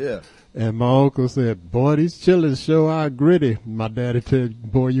chitlins. Yeah. And my uncle said, "Boy, these chitlins sure are gritty." My daddy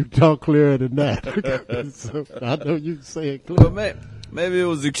said, "Boy, you talk clearer than that." So I know you can say it clear. Well, maybe it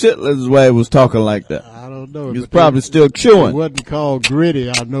was the chitlins way he was talking like that. I don't know. He was probably still chewing. It wasn't called gritty.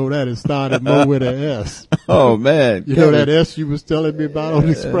 I know that. It started more with an S. Oh, man. You know that S you was telling me about on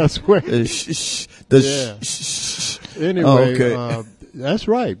the expressway? Anyway, okay. That's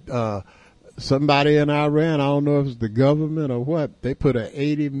right. Somebody in Iran, I don't know if it's the government or what, they put an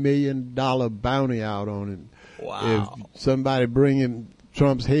 $80 million bounty out on it. Wow. If somebody bringing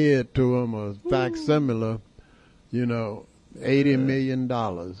Trump's head to him or facsimile, $80 million.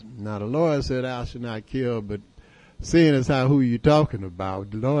 Now, the Lord said, "Thou shalt not kill," but seeing as how who you talking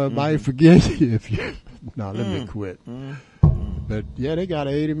about, the Lord might forgive you if you. No, let me quit. But yeah, they got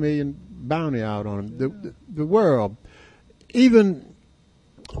an $80 million bounty out on him. The world, even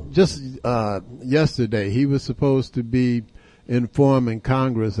just yesterday, he was supposed to be informing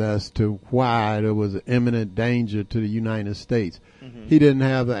Congress as to why there was an imminent danger to the United States. He didn't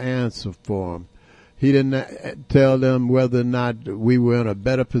have the answer for him. He didn't tell them whether or not we were in a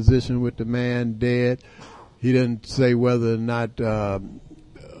better position with the man dead. He didn't say whether or not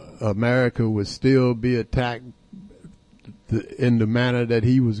America would still be attacked in the manner that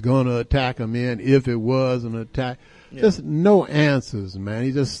he was going to attack them in if it was an attack. Yeah. Just no answers, man.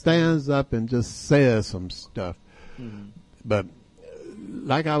 He just stands up and just says some stuff. But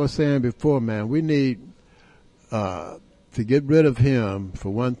like I was saying before, man, we need to get rid of him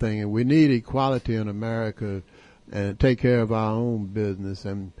for one thing, and we need equality in America and take care of our own business.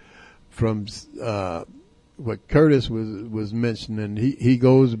 And from what Curtis was mentioning, he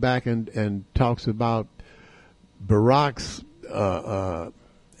goes back and talks about Barack's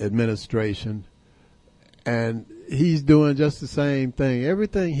administration, and he's doing just the same thing.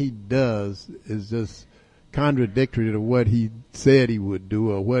 Everything he does is just contradictory to what he said he would do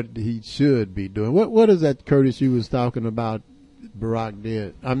or what he should be doing. What is that, Curtis, you was talking about Barack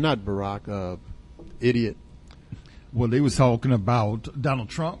did? I'm not Barack, idiot. Well, they was talking about Donald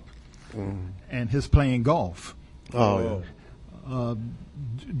Trump and his playing golf. Oh, yeah.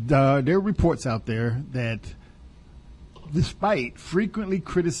 There are reports out there that despite frequently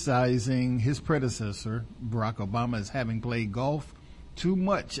criticizing his predecessor, Barack Obama, as having played golf too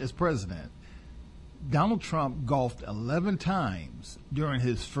much as president, Donald Trump golfed 11 times during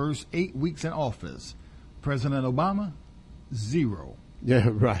his first 8 weeks in office. President Obama, 0. Yeah,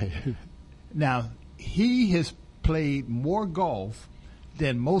 right. Now, he has played more golf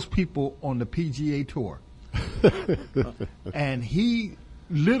than most people on the PGA Tour. And he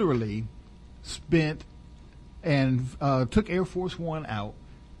literally spent and took Air Force One out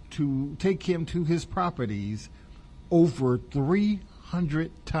to take him to his properties over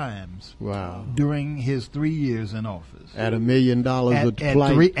 300 times. Wow. During his 3 years in office. At $1 million a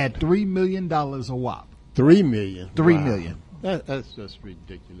flight? At $3 million a whop. $3 million? $3 million. That's just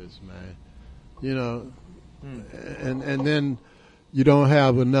ridiculous, man. You know, and then you don't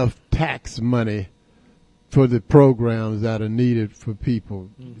have enough tax money for the programs that are needed for people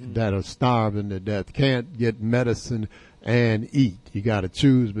that are starving to death, can't get medicine and eat. You got to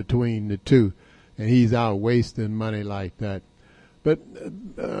choose between the two, and he's out wasting money like that. But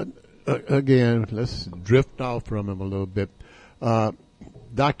again, let's drift off from him a little bit.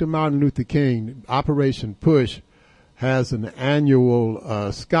 Dr. Martin Luther King, Operation Push, has an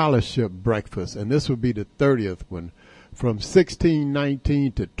annual scholarship breakfast, and this will be the 30th one, from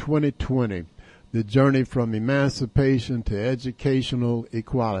 1619 to 2020. The journey from emancipation to educational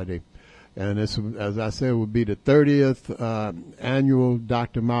equality. And this, as I said, will be the 30th annual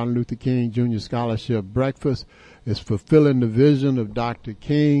Dr. Martin Luther King Jr. Scholarship Breakfast. It's fulfilling the vision of Dr.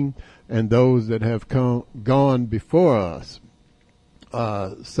 King and those that have gone before us.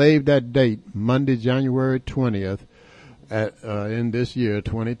 Save that date, Monday, January 20th, in this year,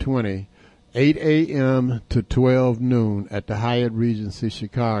 2020, 8 a.m. to 12 noon at the Hyatt Regency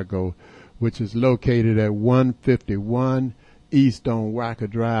Chicago, which is located at 151 East on Wacker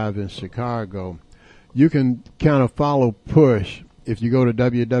Drive in Chicago. You can kind of follow Push if you go to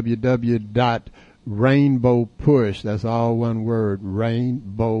www.push.org Rainbow Push, that's all one word,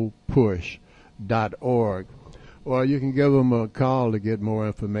 rainbowpush.org. Or you can give them a call to get more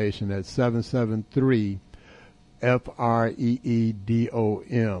information at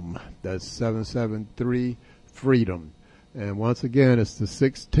 773-FREEDOM. That's 773-FREEDOM. And once again, it's the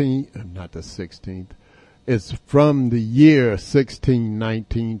 16th, not the 16th. It's from the year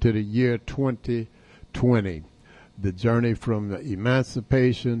 1619 to the year 2020. The journey from the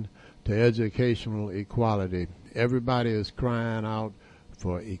emancipation to educational equality. Everybody is crying out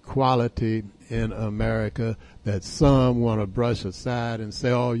for equality in America that some want to brush aside and say,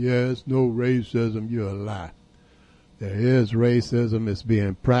 oh, yes, no racism, you're a lie. There is racism. It's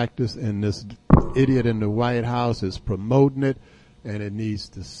being practiced, and this idiot in the White House is promoting it, and it needs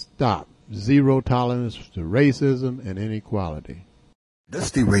to stop. Zero tolerance to racism and inequality.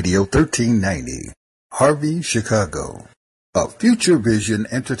 Dusty Radio 1390, Harvey, Chicago, a Future Vision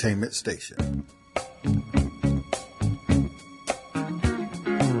entertainment station.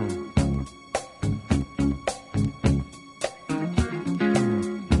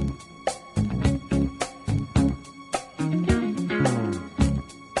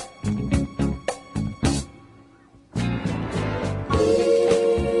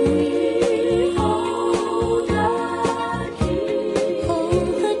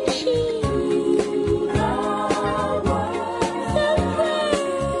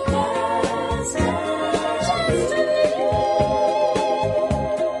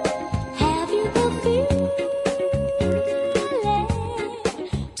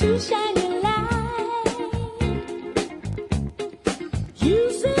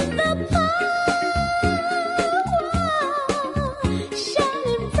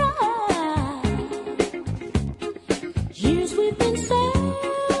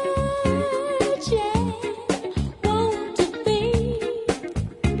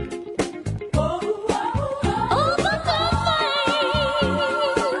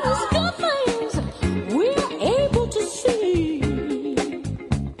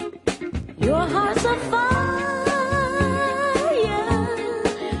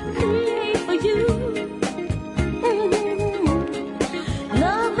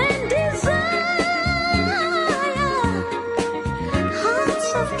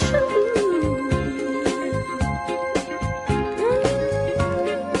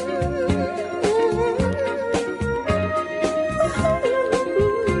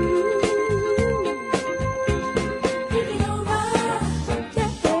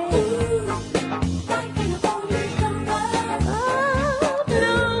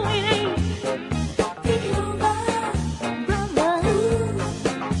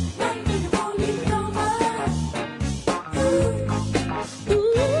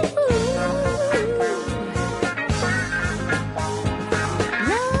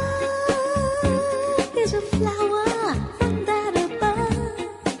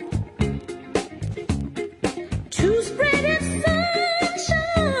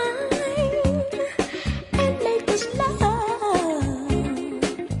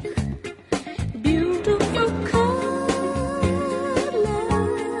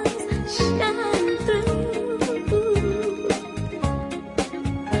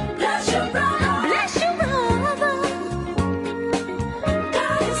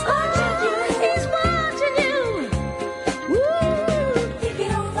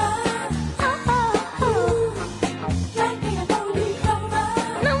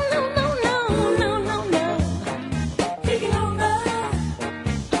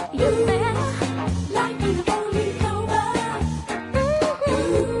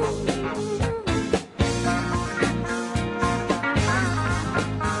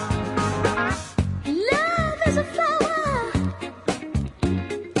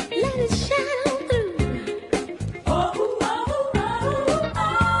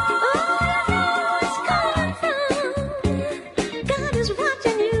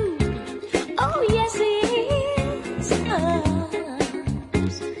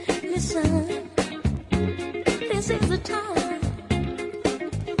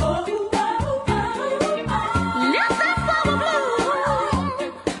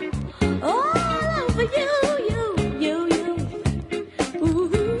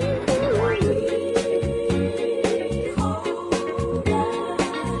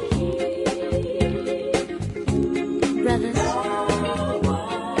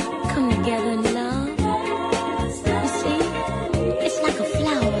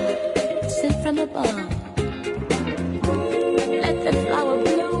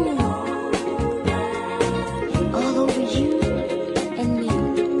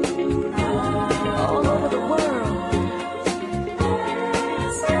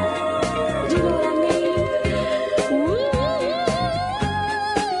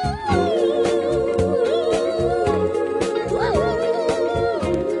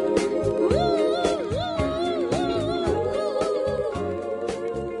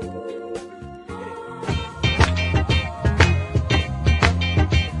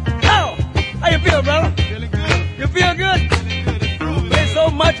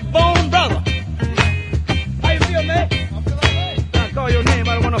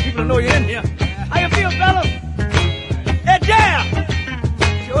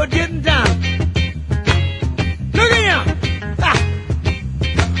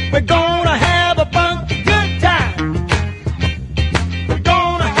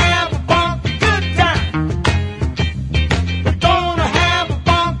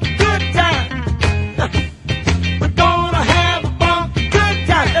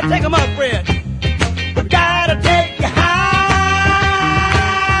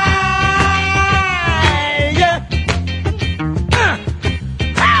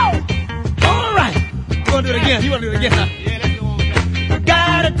 do it again? You want to do it again? Huh? Yeah, let's go on with that. We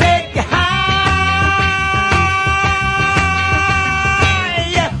gotta take you high.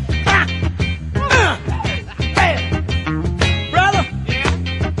 Brother,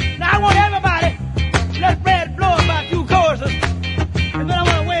 now I want everybody, let's spread the floor about 2 choruses. And then I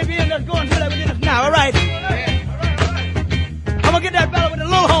want to wave you in. Let's go until we get this now. All right. I'm going to get that fella with the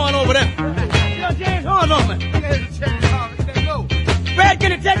little horn over there. You know, James Horn on me. Fred,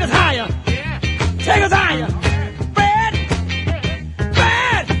 can you take us higher? Take us higher. Fred!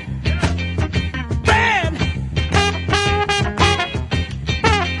 Fred! Fred!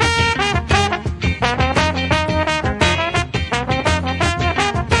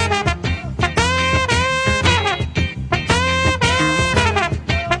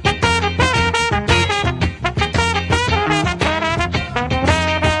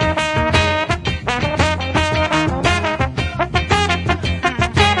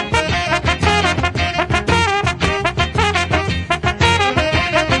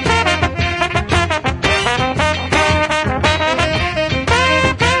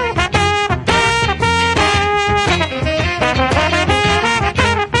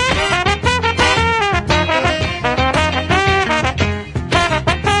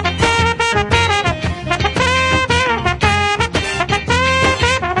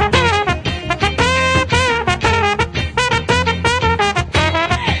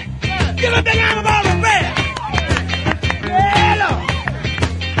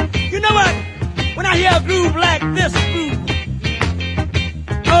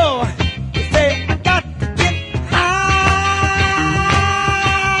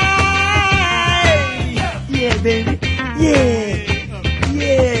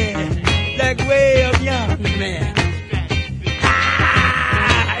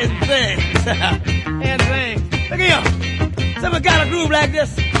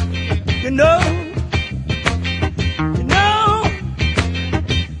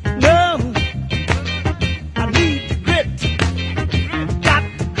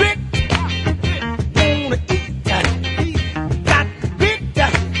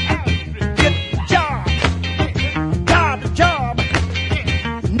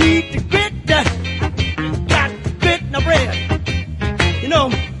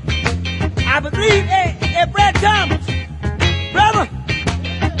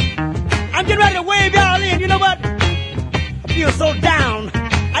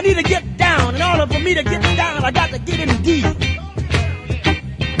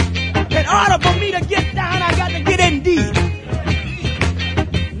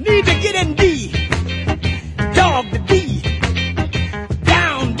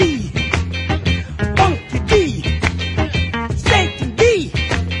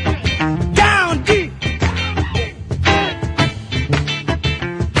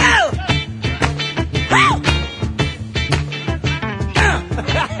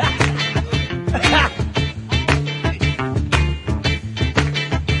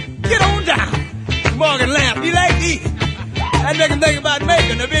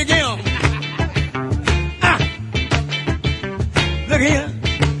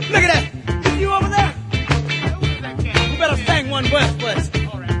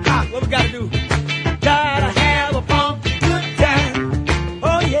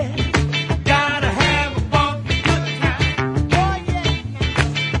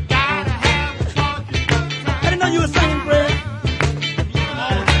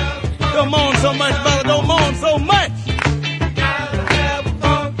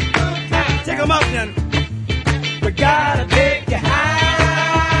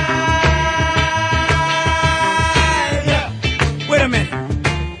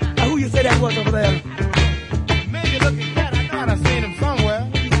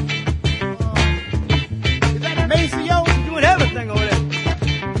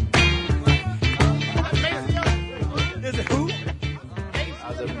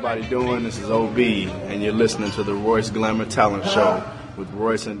 Listening to the Royce Glamour Talent Show with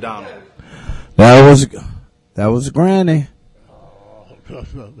Royce and Donald. That was Granny.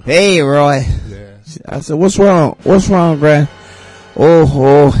 Hey, Roy. Yeah. I said, what's wrong? What's wrong, Granny?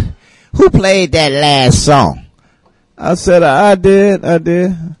 Oh, who played that last song? I said, I did.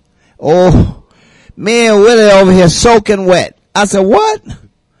 Oh, me and Willie over here soaking wet. I said, what?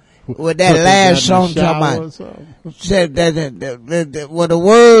 With that last song talking about, said that the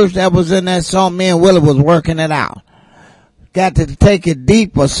words that was in that song, me and Willie was working it out. Got to take it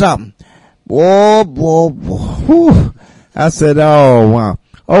deep or something. Boy. Whew. I said, oh wow.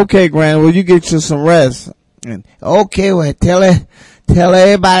 Okay, Granny, well you get you some rest. And okay, well tell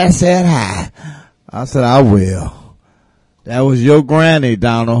everybody I said hi. I said, I will. That was your Granny,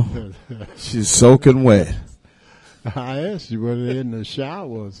 Donald. She's soaking wet. I asked you whether they're in the shower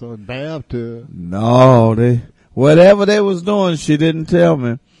or some bathtub. No, whatever they was doing, she didn't tell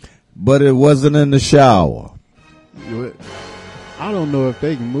me, but it wasn't in the shower. I don't know if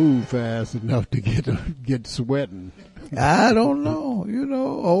they can move fast enough to get sweating. I don't know.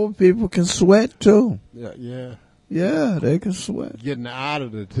 Old people can sweat too. Yeah. Yeah, they can sweat. Getting out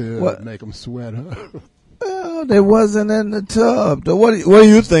of the tub make them sweat, huh? Well, they wasn't in the tub. What do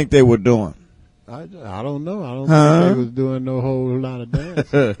you think they were doing? I don't know. I don't think they was doing no whole lot of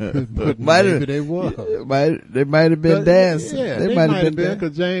dancing. But maybe they was. They might have been dancing. Yeah, they might have been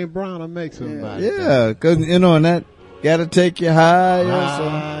because James Brown will make somebody. Yeah, because, and that got to take you high.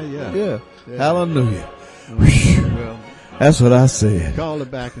 Yeah. Hallelujah. Well, that's what I said. Call her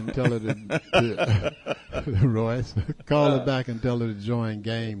back and tell her to Royce. Call her back and tell her to join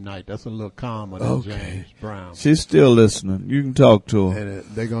game night. That's a little calmer than James Brown. She's still listening. You can talk to her. And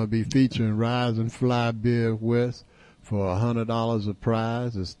they're going to be featuring Rise and Fly Beer West for $100 a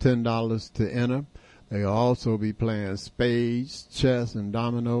prize. It's $10 to enter. They'll also be playing spades, chess, and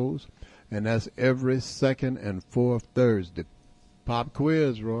dominoes. And that's every second and fourth Thursday. Pop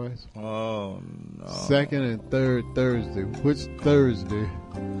quiz, Royce. Oh, no. Second and third Thursday. Which Thursday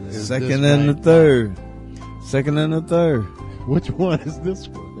is Second and the third. Second and the third. Which one is this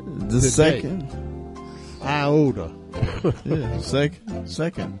one? The second. Iota. Yeah,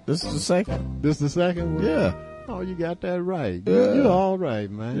 second. This is the second. This the second one? Yeah. Oh, you got that right. Yeah. You're all right,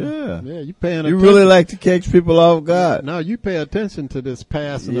 man. Yeah. You paying You attention. really like to catch people off guard. No, you pay attention to this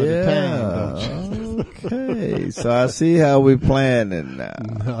passing of the time, don't you? Okay. So I see how we planning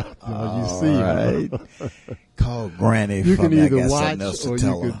now. No, you see. Right. Call Granny You for can me. I either got watch something else to or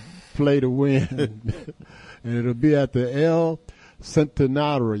tell you her. could play to win. And it'll be at the El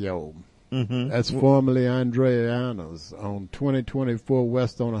Centenario. Mm-hmm. That's formerly Andreana's on 2024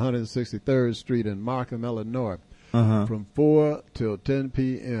 West on 163rd Street in Markham, Illinois, from 4 till 10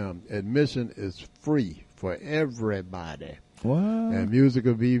 p.m. Admission is free for everybody. Wow. And music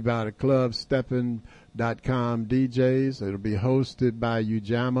will be by the club Steppin.com DJs. It'll be hosted by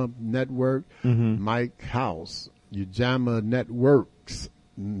Ujama Network, Mike House, Ujama Networks,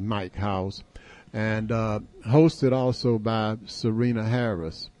 Mike House, and hosted also by Serena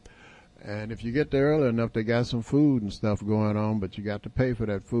Harris. And if you get there early enough, they got some food and stuff going on, but you got to pay for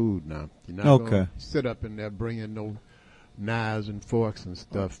that food now. You're not going to sit up in there bringing no knives and forks and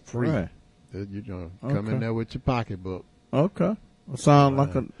stuff free. Right. Come in there with your pocketbook. Okay. Sound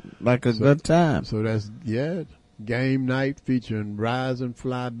like a good time. So that's, game night featuring Rise and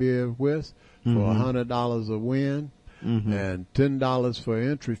Fly Beer West for $100 a win. And $10 for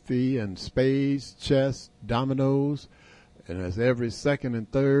entry fee, and spades, chess, dominoes, and that's every second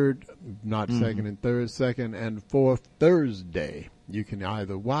and third, not second and third, second and fourth Thursday. You can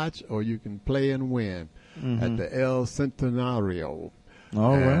either watch or you can play and win at the El Centenario.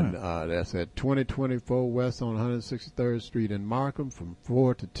 All and, right. That's at 2024 West on 163rd Street in Markham from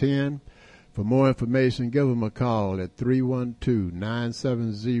 4 to 10. For more information, give them a call at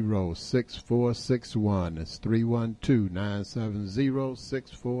 312-970-6461. It's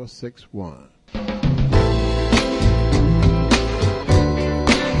 312-970-6461.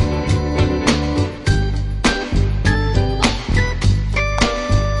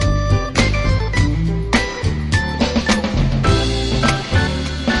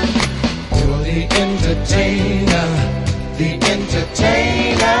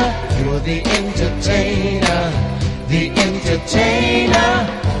 You're the entertainer, the entertainer.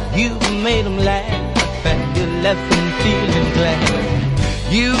 You made them laugh and you left them feeling glad.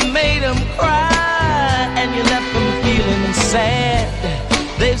 You made them cry and you left them feeling sad.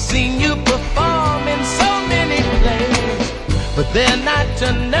 They've seen you perform in so many plays, but they're not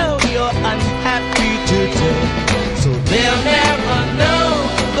to know you're unhappy today. So they'll never know.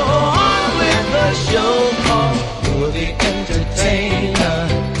 Go on with the show, 'cause you're the entertainer,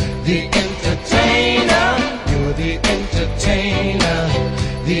 the entertainer. You're the entertainer,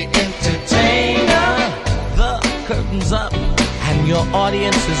 the entertainer. The curtain's up and your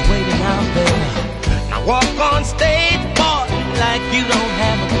audience is waiting out there. Now walk on stage, boy, like you don't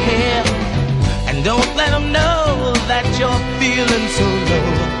have a care. And don't let them know that you're feeling so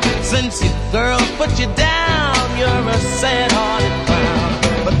low. Since your girls put you down, you're a sad-hearted clown.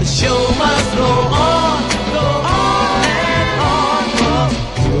 But the show must go on and on. 'Cause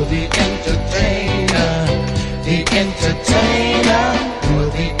you're the entertainer, the entertainer.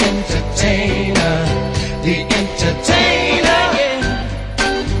 You're the entertainer, the entertainer.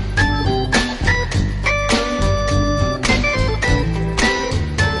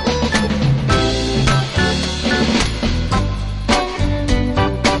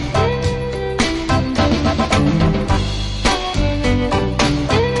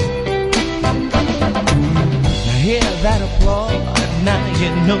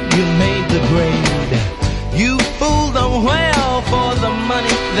 know you made the grade. You fooled them well for the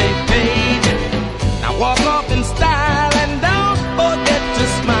money they paid. Now walk off in style and don't forget to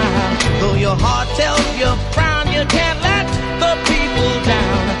smile. Though your heart tells you frown, you can't let the people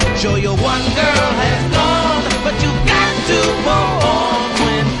down. Sure, your one girl has gone, but you got to go on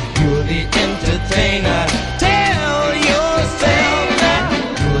when you're the entertainer. Tell yourself that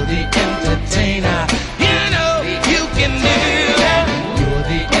you're the entertainer. You know you can do it. You're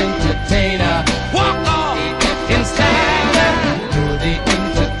the entertainer. Walk off in style. You're the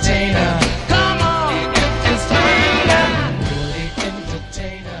entertainer. Come on and smile. You're the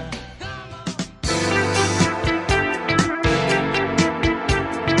entertainer.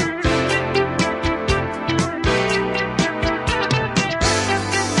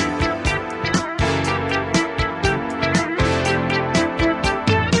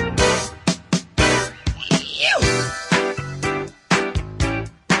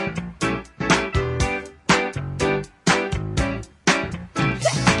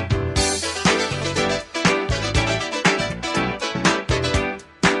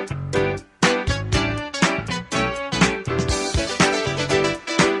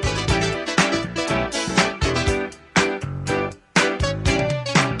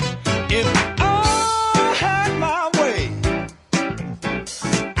 If I had my way,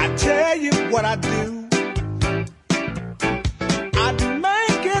 I tell you what I'd do. I'd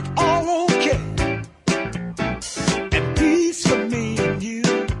make it all okay, and peace for me and you.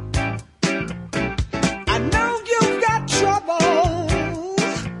 I know you've got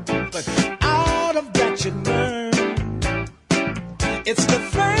troubles, but out of that you learn. It's the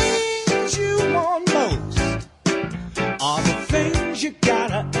things you want most are the things you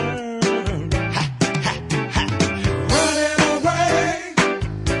gotta earn. Running away,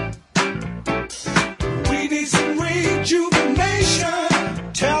 we need some rejuvenation.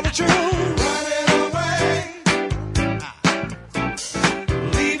 Tell the truth. Running away,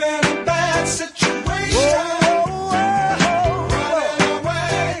 leaving a bad situation. Running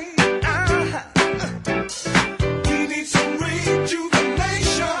away, we need some rejuvenation.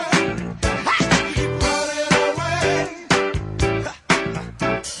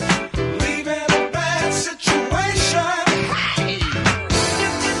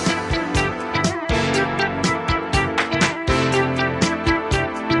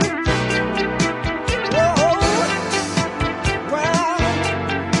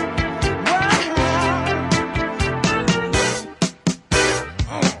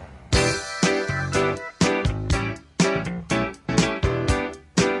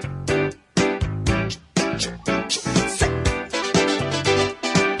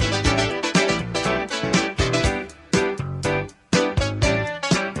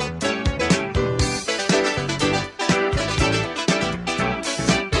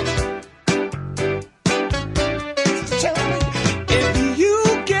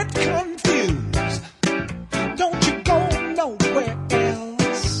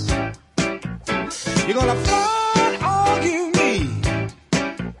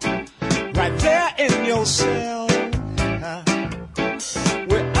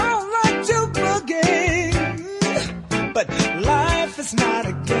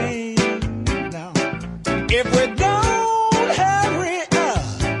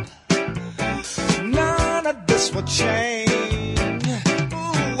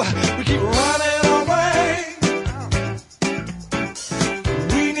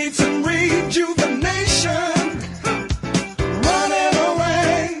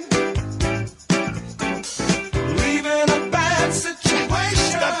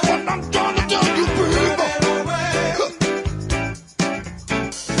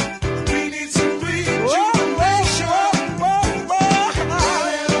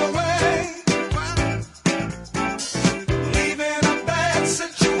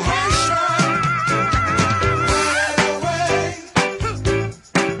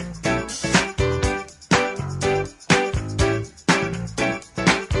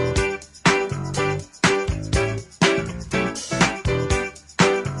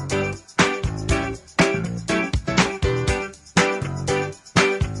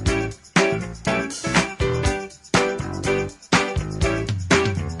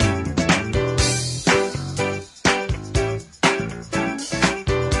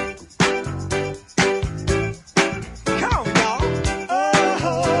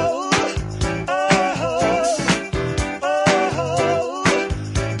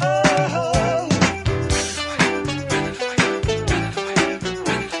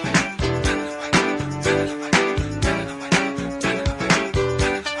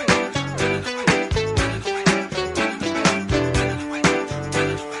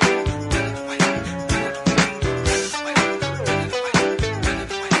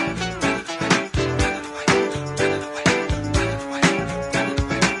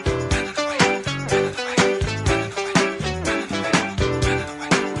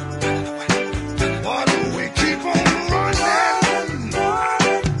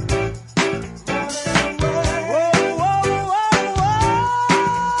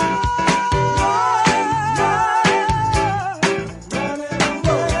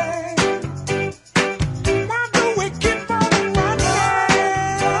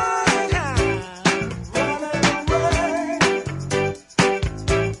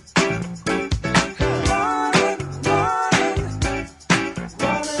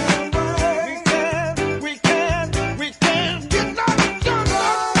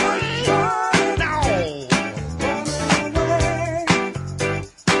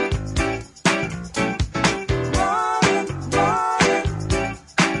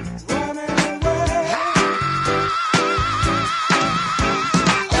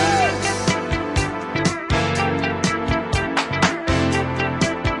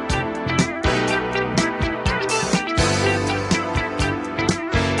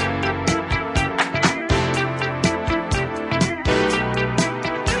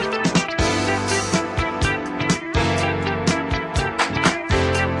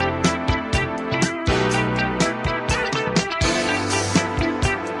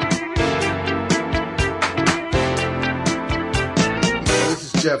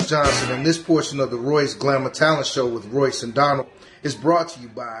 Jeff Johnson, and this portion of the Royce Glamour Talent Show with Royce and Donald is brought to you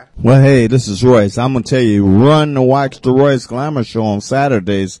by... Well, hey, this is Royce. I'm going to tell you, run to watch the Royce Glamour Show on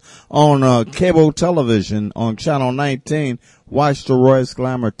Saturdays on cable television on Channel 19. Watch the Royce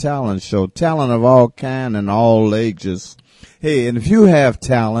Glamour Talent Show. Talent of all kind and all ages. Hey, and if you have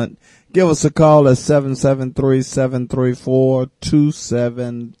talent, give us a call at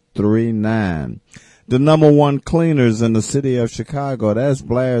 773-734-2739. The number one cleaners in the city of Chicago, that's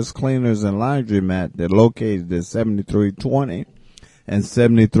Blair's Cleaners and Laundromat. They're located at 7320 and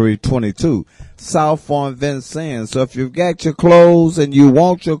 7322 South on Vincennes. So if you've got your clothes and you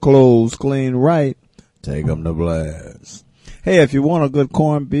want your clothes clean right, take them to Blair's. Hey, if you want a good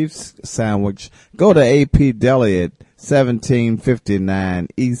corned beef sandwich, go to AP Deli at 1759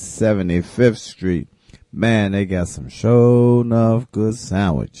 East 75th Street. Man, they got some sure enough good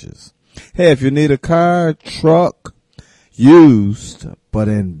sandwiches. Hey, if you need a car, truck, used, but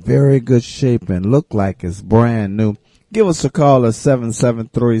in very good shape and look like it's brand new, give us a call at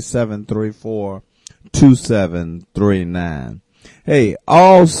 773-734-2739. Hey,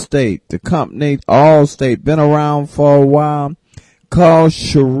 Allstate, the company Allstate, been around for a while. Call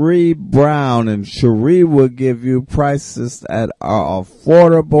Cherie Brown, and Cherie will give you prices that are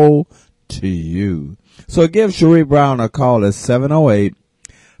affordable to you. So give Cherie Brown a call at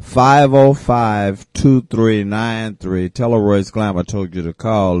 708-505-2393. Tell her Royce Glamour told you to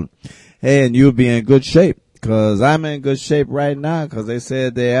call. Hey, and you'll be in good shape, because I'm in good shape right now, because they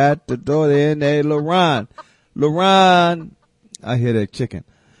said they're at the door. They're in there. LaRon, I hear that chicken.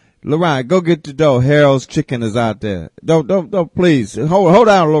 LaRon, go get the dough. Harold's chicken is out there. Don't, please. Hold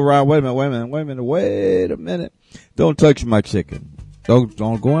on, LaRon. Wait a minute. Don't touch my chicken.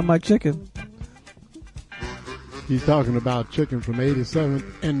 Don't go in my chicken. He's talking about chicken from 87th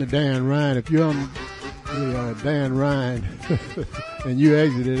and the Dan Ryan. If you're on the Dan Ryan and you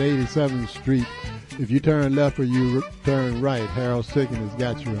exited 87th Street, if you turn left or you turn right, Harold's Chicken has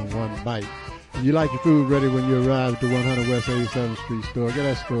got you in one bite. If you like your food ready when you arrive at the 100 West 87th Street store, get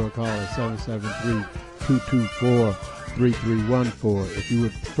that store a call at 773-224-3314. If you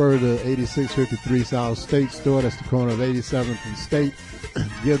would prefer the 8653 South State store, that's the corner of 87th and State,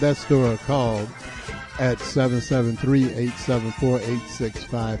 give that store a call at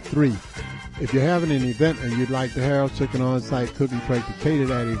 773-874-8653. If you're having an event and you'd like the Harold Chicken on-site cooking truck to cater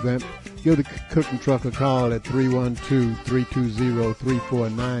that event, give the cooking truck a call at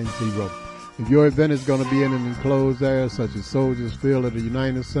 312-320-3490. If your event is going to be in an enclosed area such as Soldiers Field or the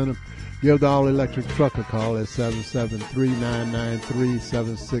United Center, give the all-electric truck a call at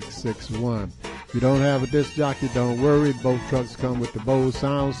 773-993-7661. If you don't have a disc jockey, don't worry. Both trucks come with the Bose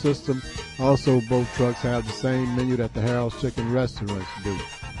sound system. Also, both trucks have the same menu that the Harold's Chicken restaurants do.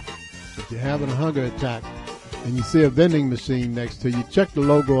 If you're having a hunger attack and you see a vending machine next to you, check the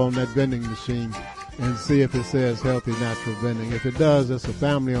logo on that vending machine and see if it says Healthy Natural Vending. If it does, it's a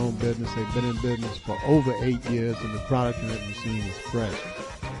family-owned business. They've been in business for over 8 years, and the product in that machine is fresh.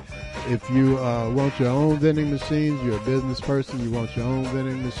 If you want your own vending machines, you're a business person, you want your own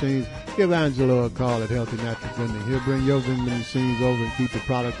vending machines, give Angelo a call at Healthy Natural Vending. He'll bring your vending machines over and keep the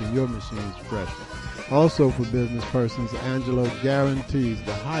product in your machines fresh. Also for business persons, Angelo guarantees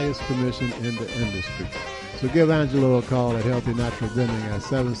the highest commission in the industry. So give Angelo a call at Healthy Natural Vending at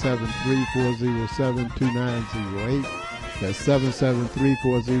 773-407-2908. That's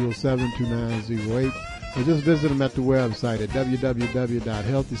 773-407-2908. Or just visit them at the website at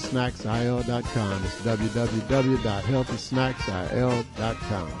www.healthysnacksil.com. It's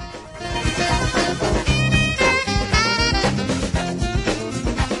www.healthysnacksil.com.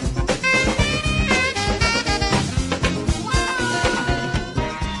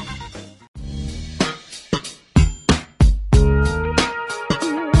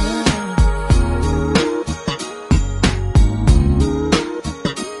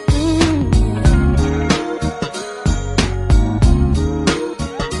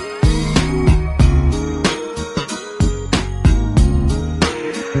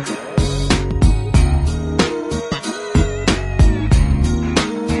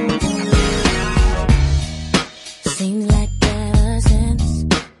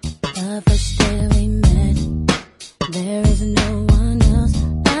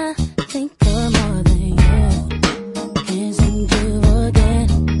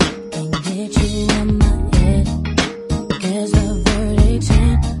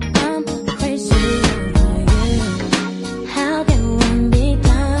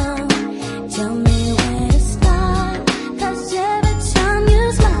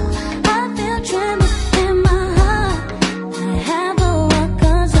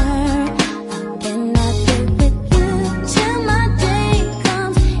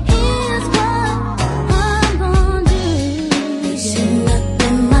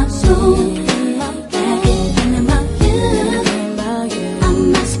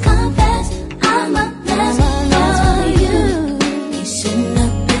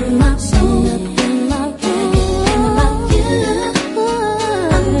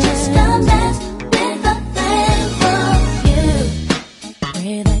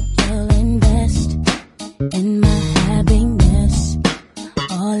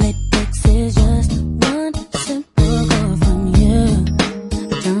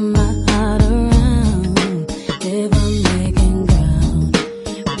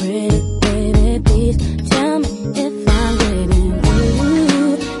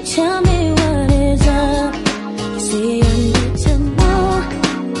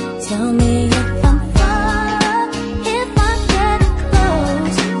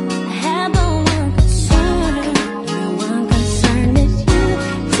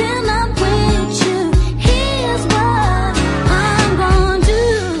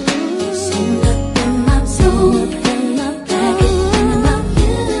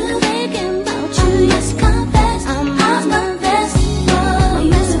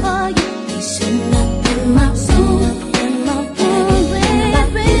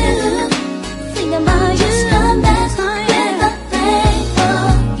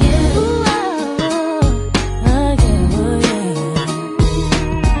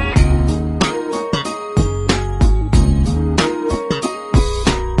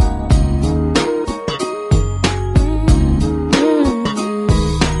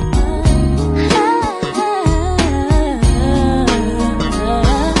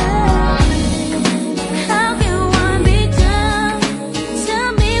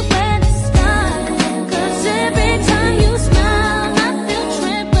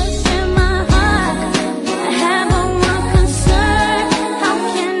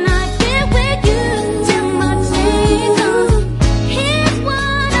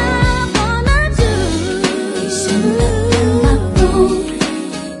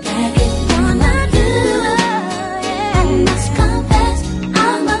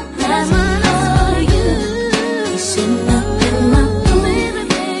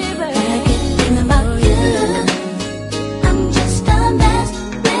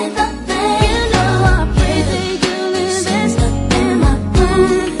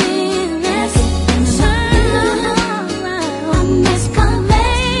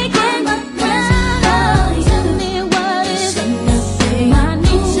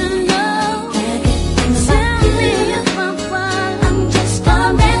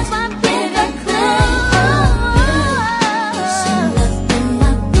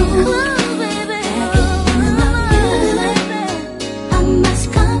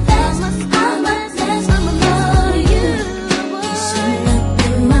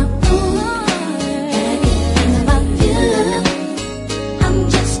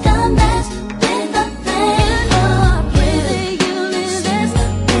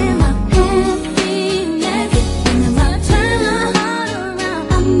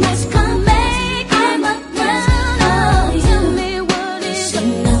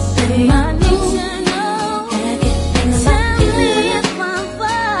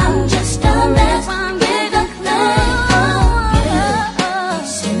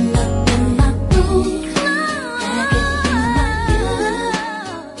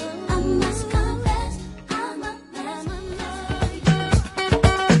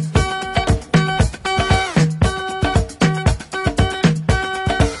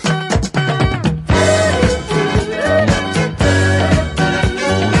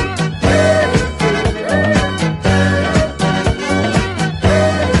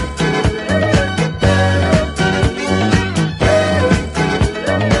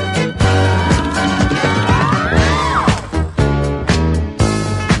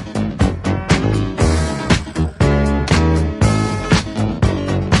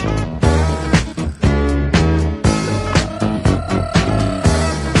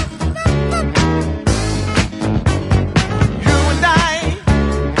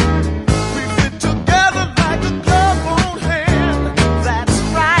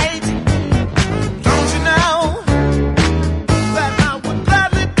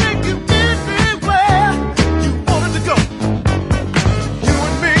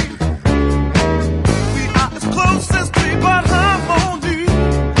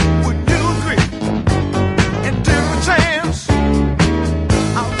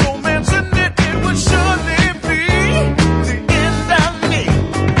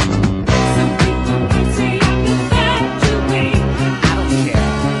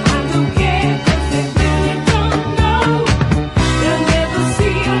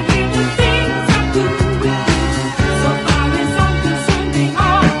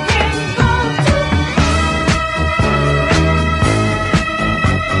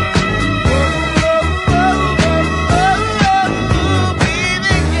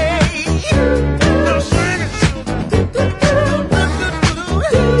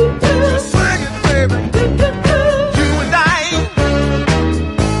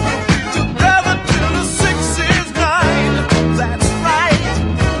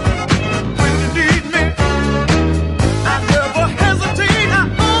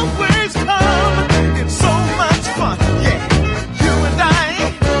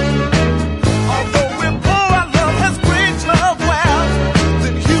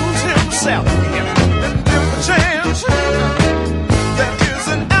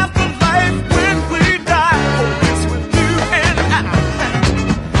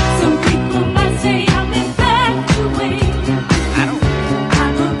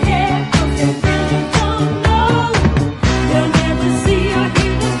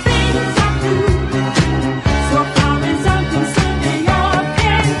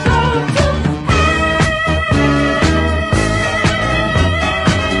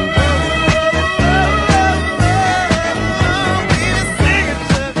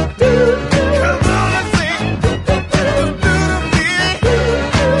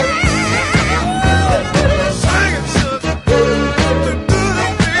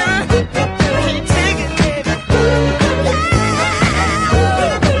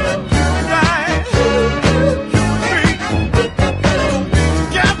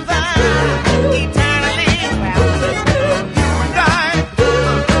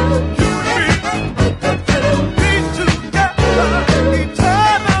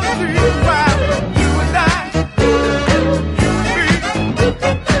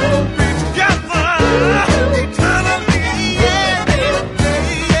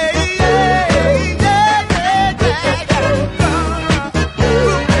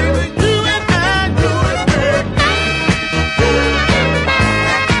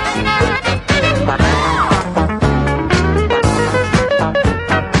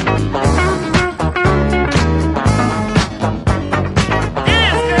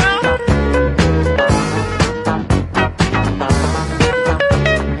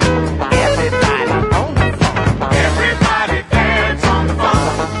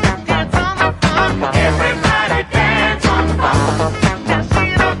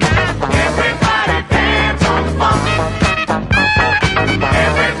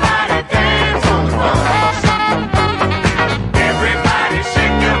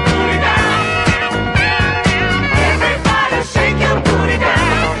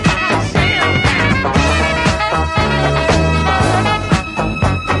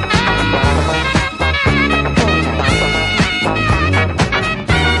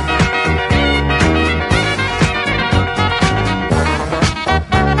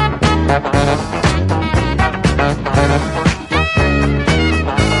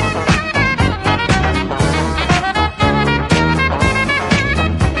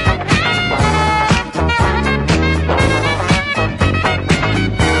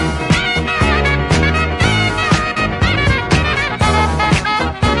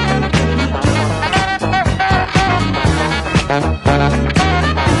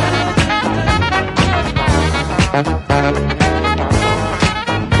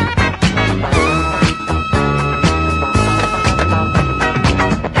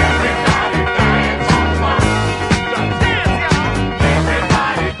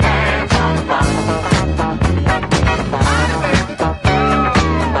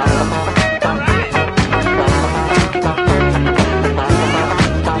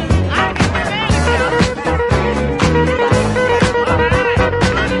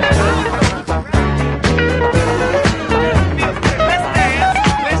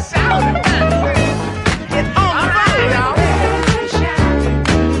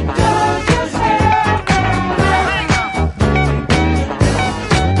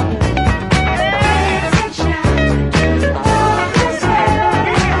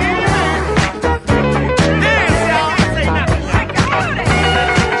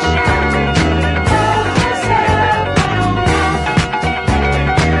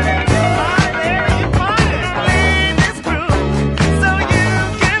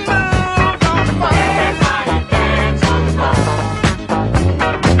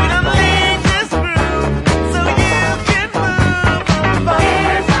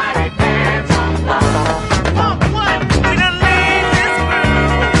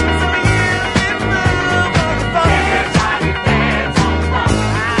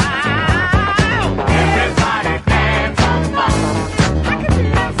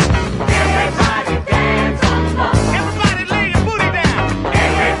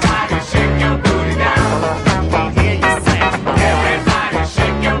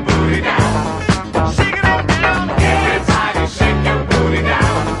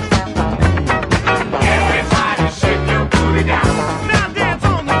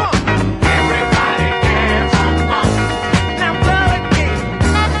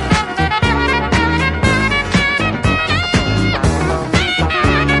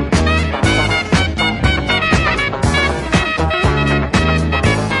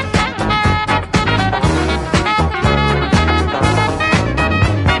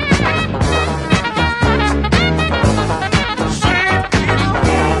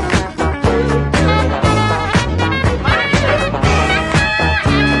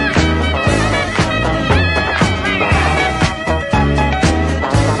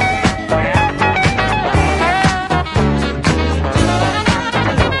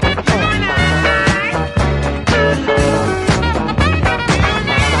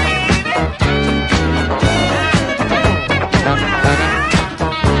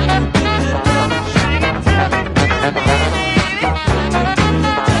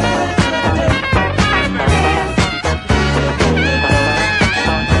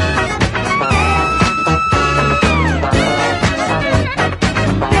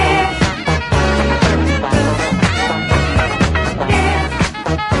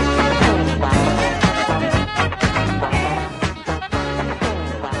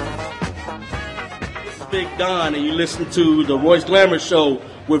 Don, and you listen to the Royce Glamour Show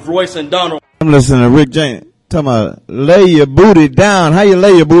with Royce and Donald. I'm listening to Rick James talking about lay your booty down. How you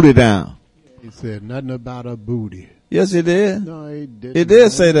lay your booty down? He said nothing about a booty. Yes, he did. No, he didn't. He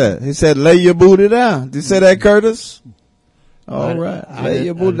did say that. He said lay your booty down. Did you say that, Curtis? All right. Lay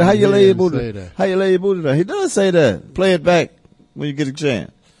your booty. How you lay your booty? How you lay your booty down? He does say that. Play it back when you get a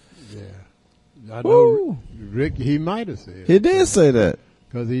chance. Yeah. I know Rick, he might have said He did say that.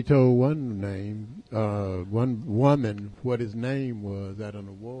 Because he told one woman what his name was at an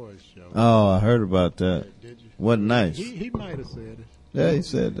awards show. Oh, I heard about that. Did you? Wasn't nice. He might have said it. Yeah, he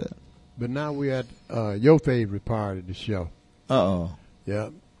said that. But now we're at your favorite part of the show. Uh-oh.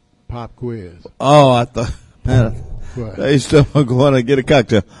 Yeah. Pop quiz. Oh, I thought, man, What? I still going to get a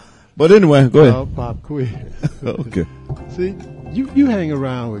cocktail. But anyway, go ahead. Oh, pop quiz. Okay. See, you hang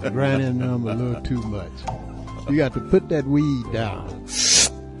around with Granny and them a little too much. You got to put that weed down.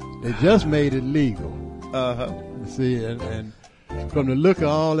 They just made it legal. Uh-huh. See, and from the look of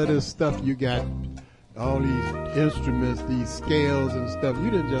all of this stuff, you got all these instruments, these scales and stuff.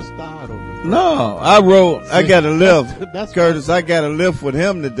 You didn't just start on them. No, I got a lift. Curtis, I got a lift with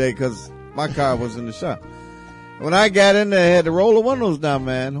him today because my car was in the shop. When I got in there, I had to roll the windows down,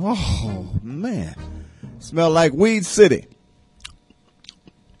 man. Oh, man. Smelled like Weed City.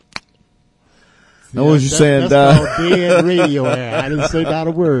 Know what you saying, That's Doc? called dead radio air. I didn't say not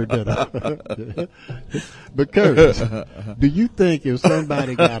a word, did I? But Curtis, do you think if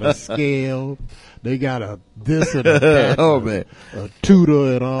somebody got a scale, they got a this and a that, a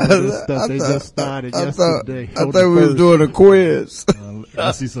tutor and all this stuff, they just started yesterday. I thought we was doing a quiz.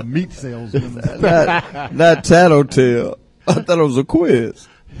 I see some meat salesmen. not tattletale. I thought it was a quiz.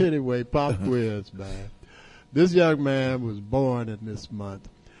 Anyway, pop quiz, man. This young man was born in this month.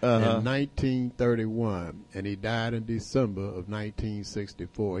 In 1931, and he died in December of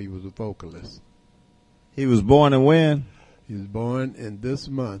 1964. He was a vocalist. He was born in when? He was born in this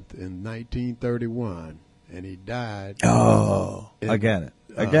month in 1931, and he died. Oh, I got it.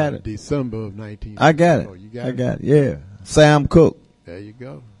 I got it. December of 1964. I got it. You got I got it. Yeah. Sam Cooke. There you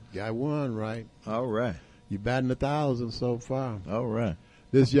go. Got one right. All right. You batting 1,000 so far. All right.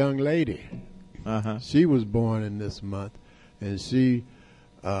 This young lady, she was born in this month, and she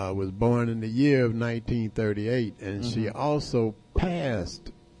was born in the year of 1938, and she also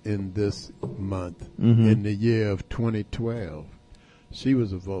passed in this month in the year of 2012. She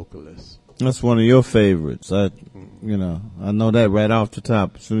was a vocalist. That's one of your favorites. I know that right off the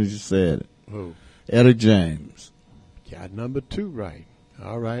top as soon as you said it. Who? Etta James. Got number 2 right.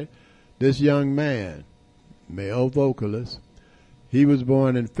 All right. This young man, male vocalist, he was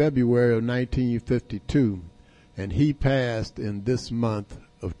born in February of 1952, and he passed in this month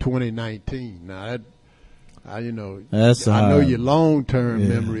of 2019. Now, I know your long-term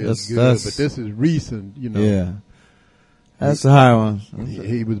memory is good, but this is recent, Yeah. That's a high one.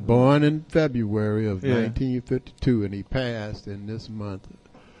 He was born in February of 1952, and he passed in this month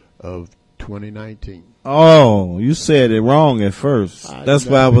of 2019. Oh, you said it wrong at first. That's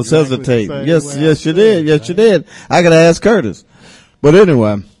why I was hesitating. Yes, you did. Yes, you did. I gotta ask Curtis. But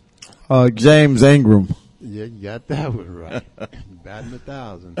anyway, James Ingram. Yeah, you got that one right. Batting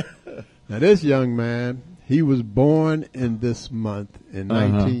 1,000. Now, this young man, he was born in this month in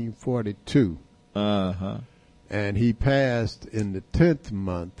 1942. And he passed in the 10th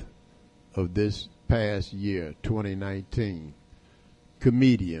month of this past year, 2019.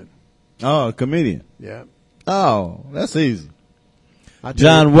 Comedian. Oh, a comedian. Yeah. Oh, that's easy.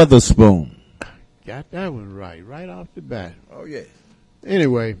 John Witherspoon. Got that one right off the bat. Oh, yeah.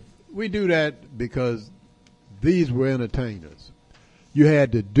 Anyway, we do that because these were entertainers. You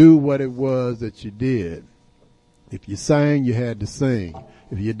had to do what it was that you did. If you sang, you had to sing.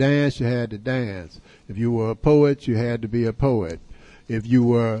 If you danced, you had to dance. If you were a poet, you had to be a poet. If you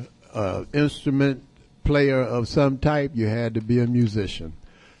were an instrument player of some type, you had to be a musician.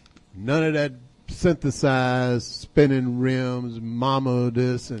 None of that synthesized, spinning rims, mama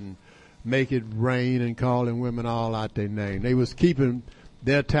this and make it rain and calling women all out their name. They was keeping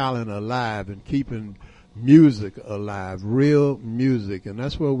their talent alive and keeping music alive, real music. And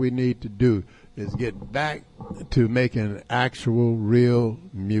that's what we need to do, is get back to making actual, real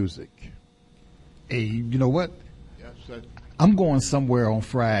music. Hey, you know what? Yes, sir. I'm going somewhere on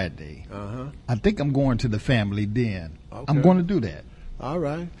Friday. I think I'm going to the Family Den. Okay. I'm going to do that. All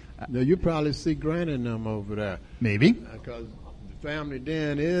right. Now, you probably see Granny and them over there. Maybe. Because the Family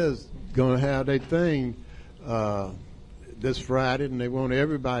Den is going to have their thing this Friday, and they want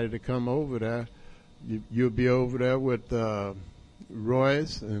everybody to come over there. You'll be over there with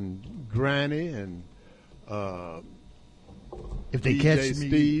Royce and Granny and If they DJ catch me,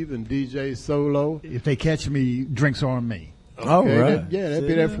 Steve and DJ Solo. If they catch me, drinks are on me. Okay, All right. they'll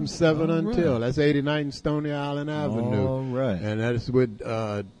be there from 7 All until. right. That's 89 and Stony Island Avenue. All right. And that is with,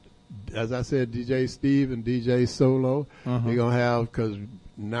 as I said, DJ Steve and DJ Solo. They're going to have, because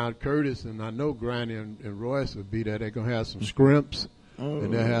now Curtis and I know Granny and Royce will be there. They're going to have some scrimps.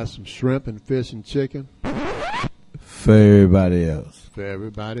 And they'll have some shrimp and fish and chicken. For everybody else. For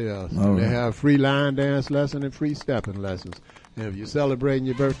everybody else. All And they right. have free line dance lesson and free stepping lessons. And if you're celebrating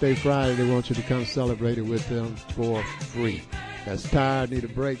your birthday Friday, they want you to come celebrate it with them for free. That's tired, need a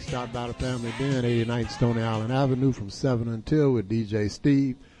break, stop by the Family Den, 89 Stony Island Avenue from 7 until with DJ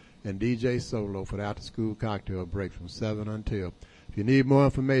Steve and DJ Solo for the after-school cocktail break from 7 until. If you need more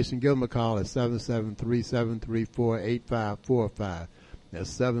information, give them a call at 773-734-8545. That's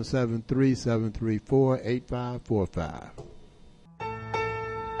 773-734-8545.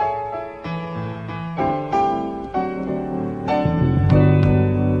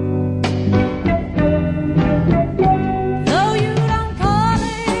 Though you don't call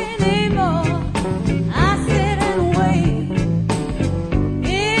anymore, I sit and wait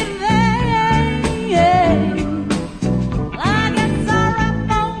in vain. I guess I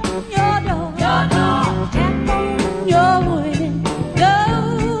rap on your door, tap on your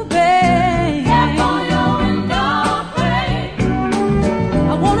window pane, tap on your window pane.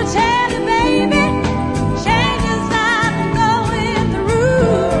 I wanna tell you, baby, changes I'm going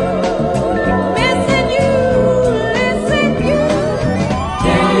through. Missing you,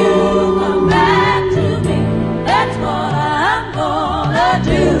 till you come back to me. That's what I'm gonna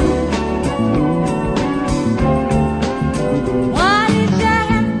do. Why did you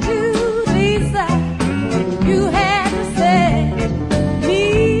have to decide you had to set me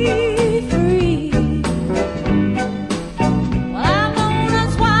free? Well, I'm gonna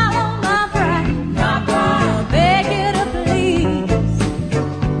swallow my pride, beg you to please,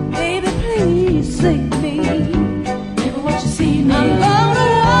 baby, please save me. Baby, what you see me? I'm gonna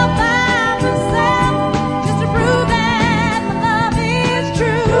walk by myself just to prove that my love is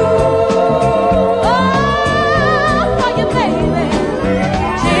true. Oh, for you, baby,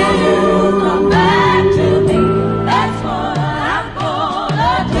 till you come back to me. That's what I'm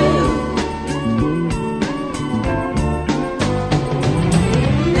gonna do.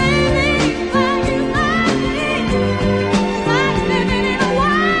 Living where you are, like living in a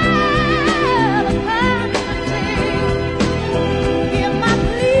world of vanity. Hear my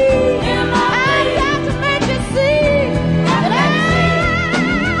plea, I got to make you see that our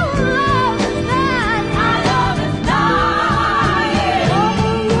love is dying. Our love is dying.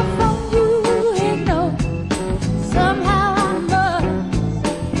 Over from you, you know, somehow I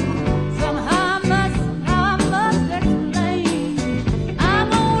must explain. I'm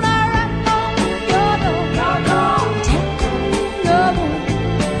gonna rap on your door, tap on your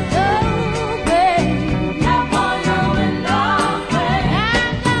window pane, tap on your window pane.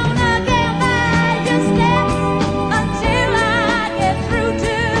 I'm gonna get by your steps until I get through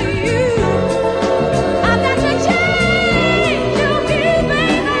to you. I've got to change you, baby,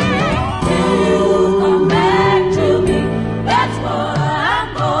 till you come back to me. That's what I'm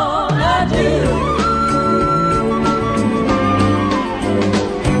gonna do.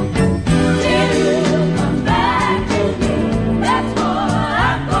 Till you come back to me, that's what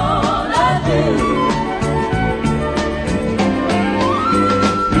I'm gonna do.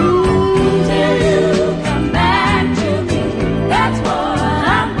 Till you come back to me, that's what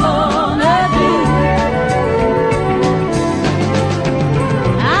I'm gonna do.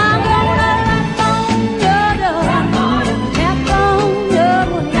 I'm gonna rap on your door, tap on your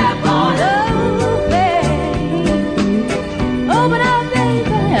window pane. Open up,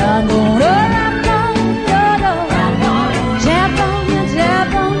 baby, I'm gonna rap on your door, tap on your window pane.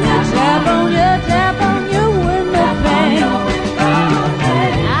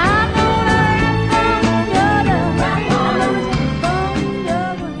 I'm gonna rap on your door, tap on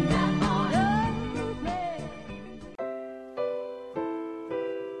your window pane.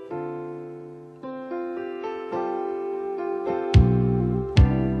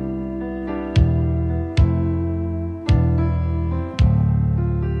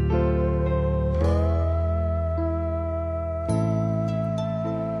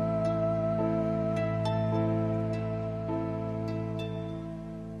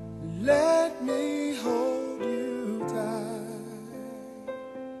 Let me hold you tight,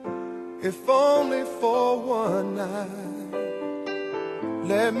 if only for one night.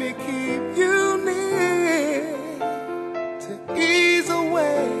 Let me keep you near to ease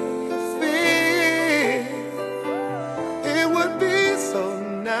away your fear. It would be so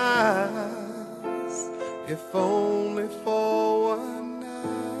nice, if only for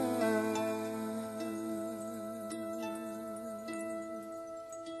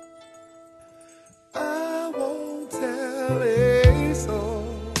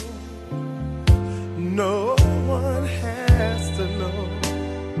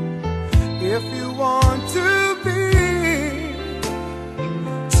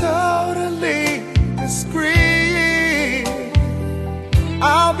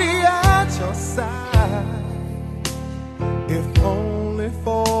I'll be at your side, if only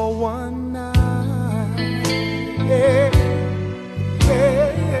for one night. Yeah, yeah,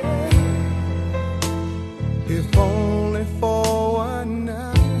 yeah. If only for one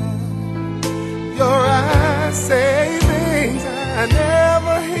night. Your eyes say things I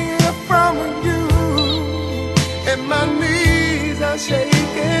never hear from you, and my knees are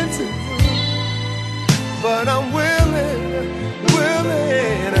shaking too. But I'm willing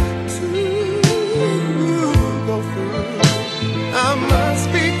to go through. I must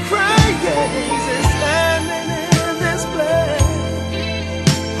be crazy standing in this place,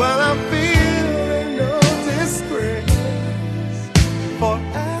 but I'm feeling no disgrace for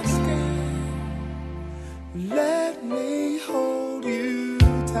asking. Let me hold you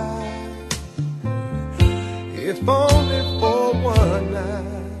tight, if only for one night.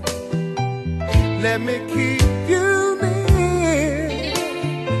 Let me keep you near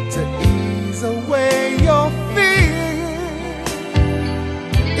to ease away your fear.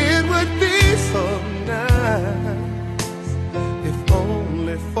 It would be so nice, if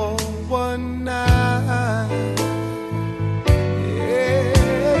only for one night.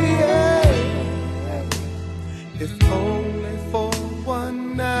 Yeah, yeah. If only for one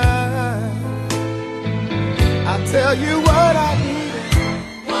night. I'll tell you what I need.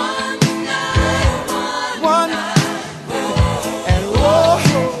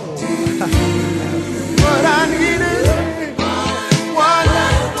 What I need is one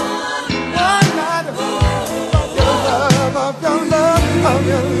night of your love, of your love, of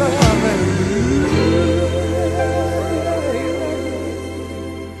your love.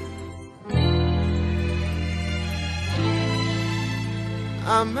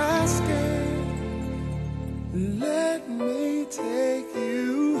 I'm asking, let me take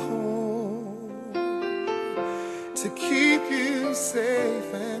you home to keep you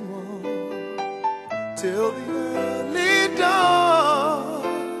safe and warm till the early dawn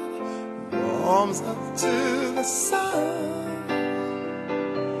warms up to the sun.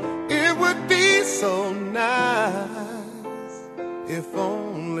 It would be so nice, if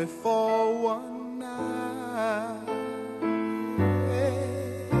only for one night.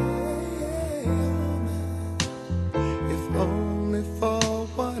 If only for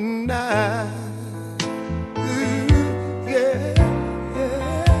one night.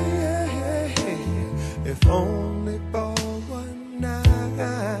 If only for one night.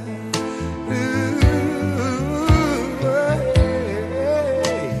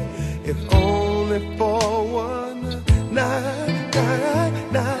 If only for one night,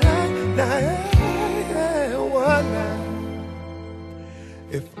 one night.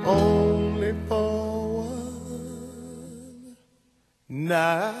 If only for one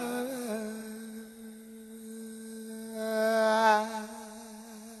night.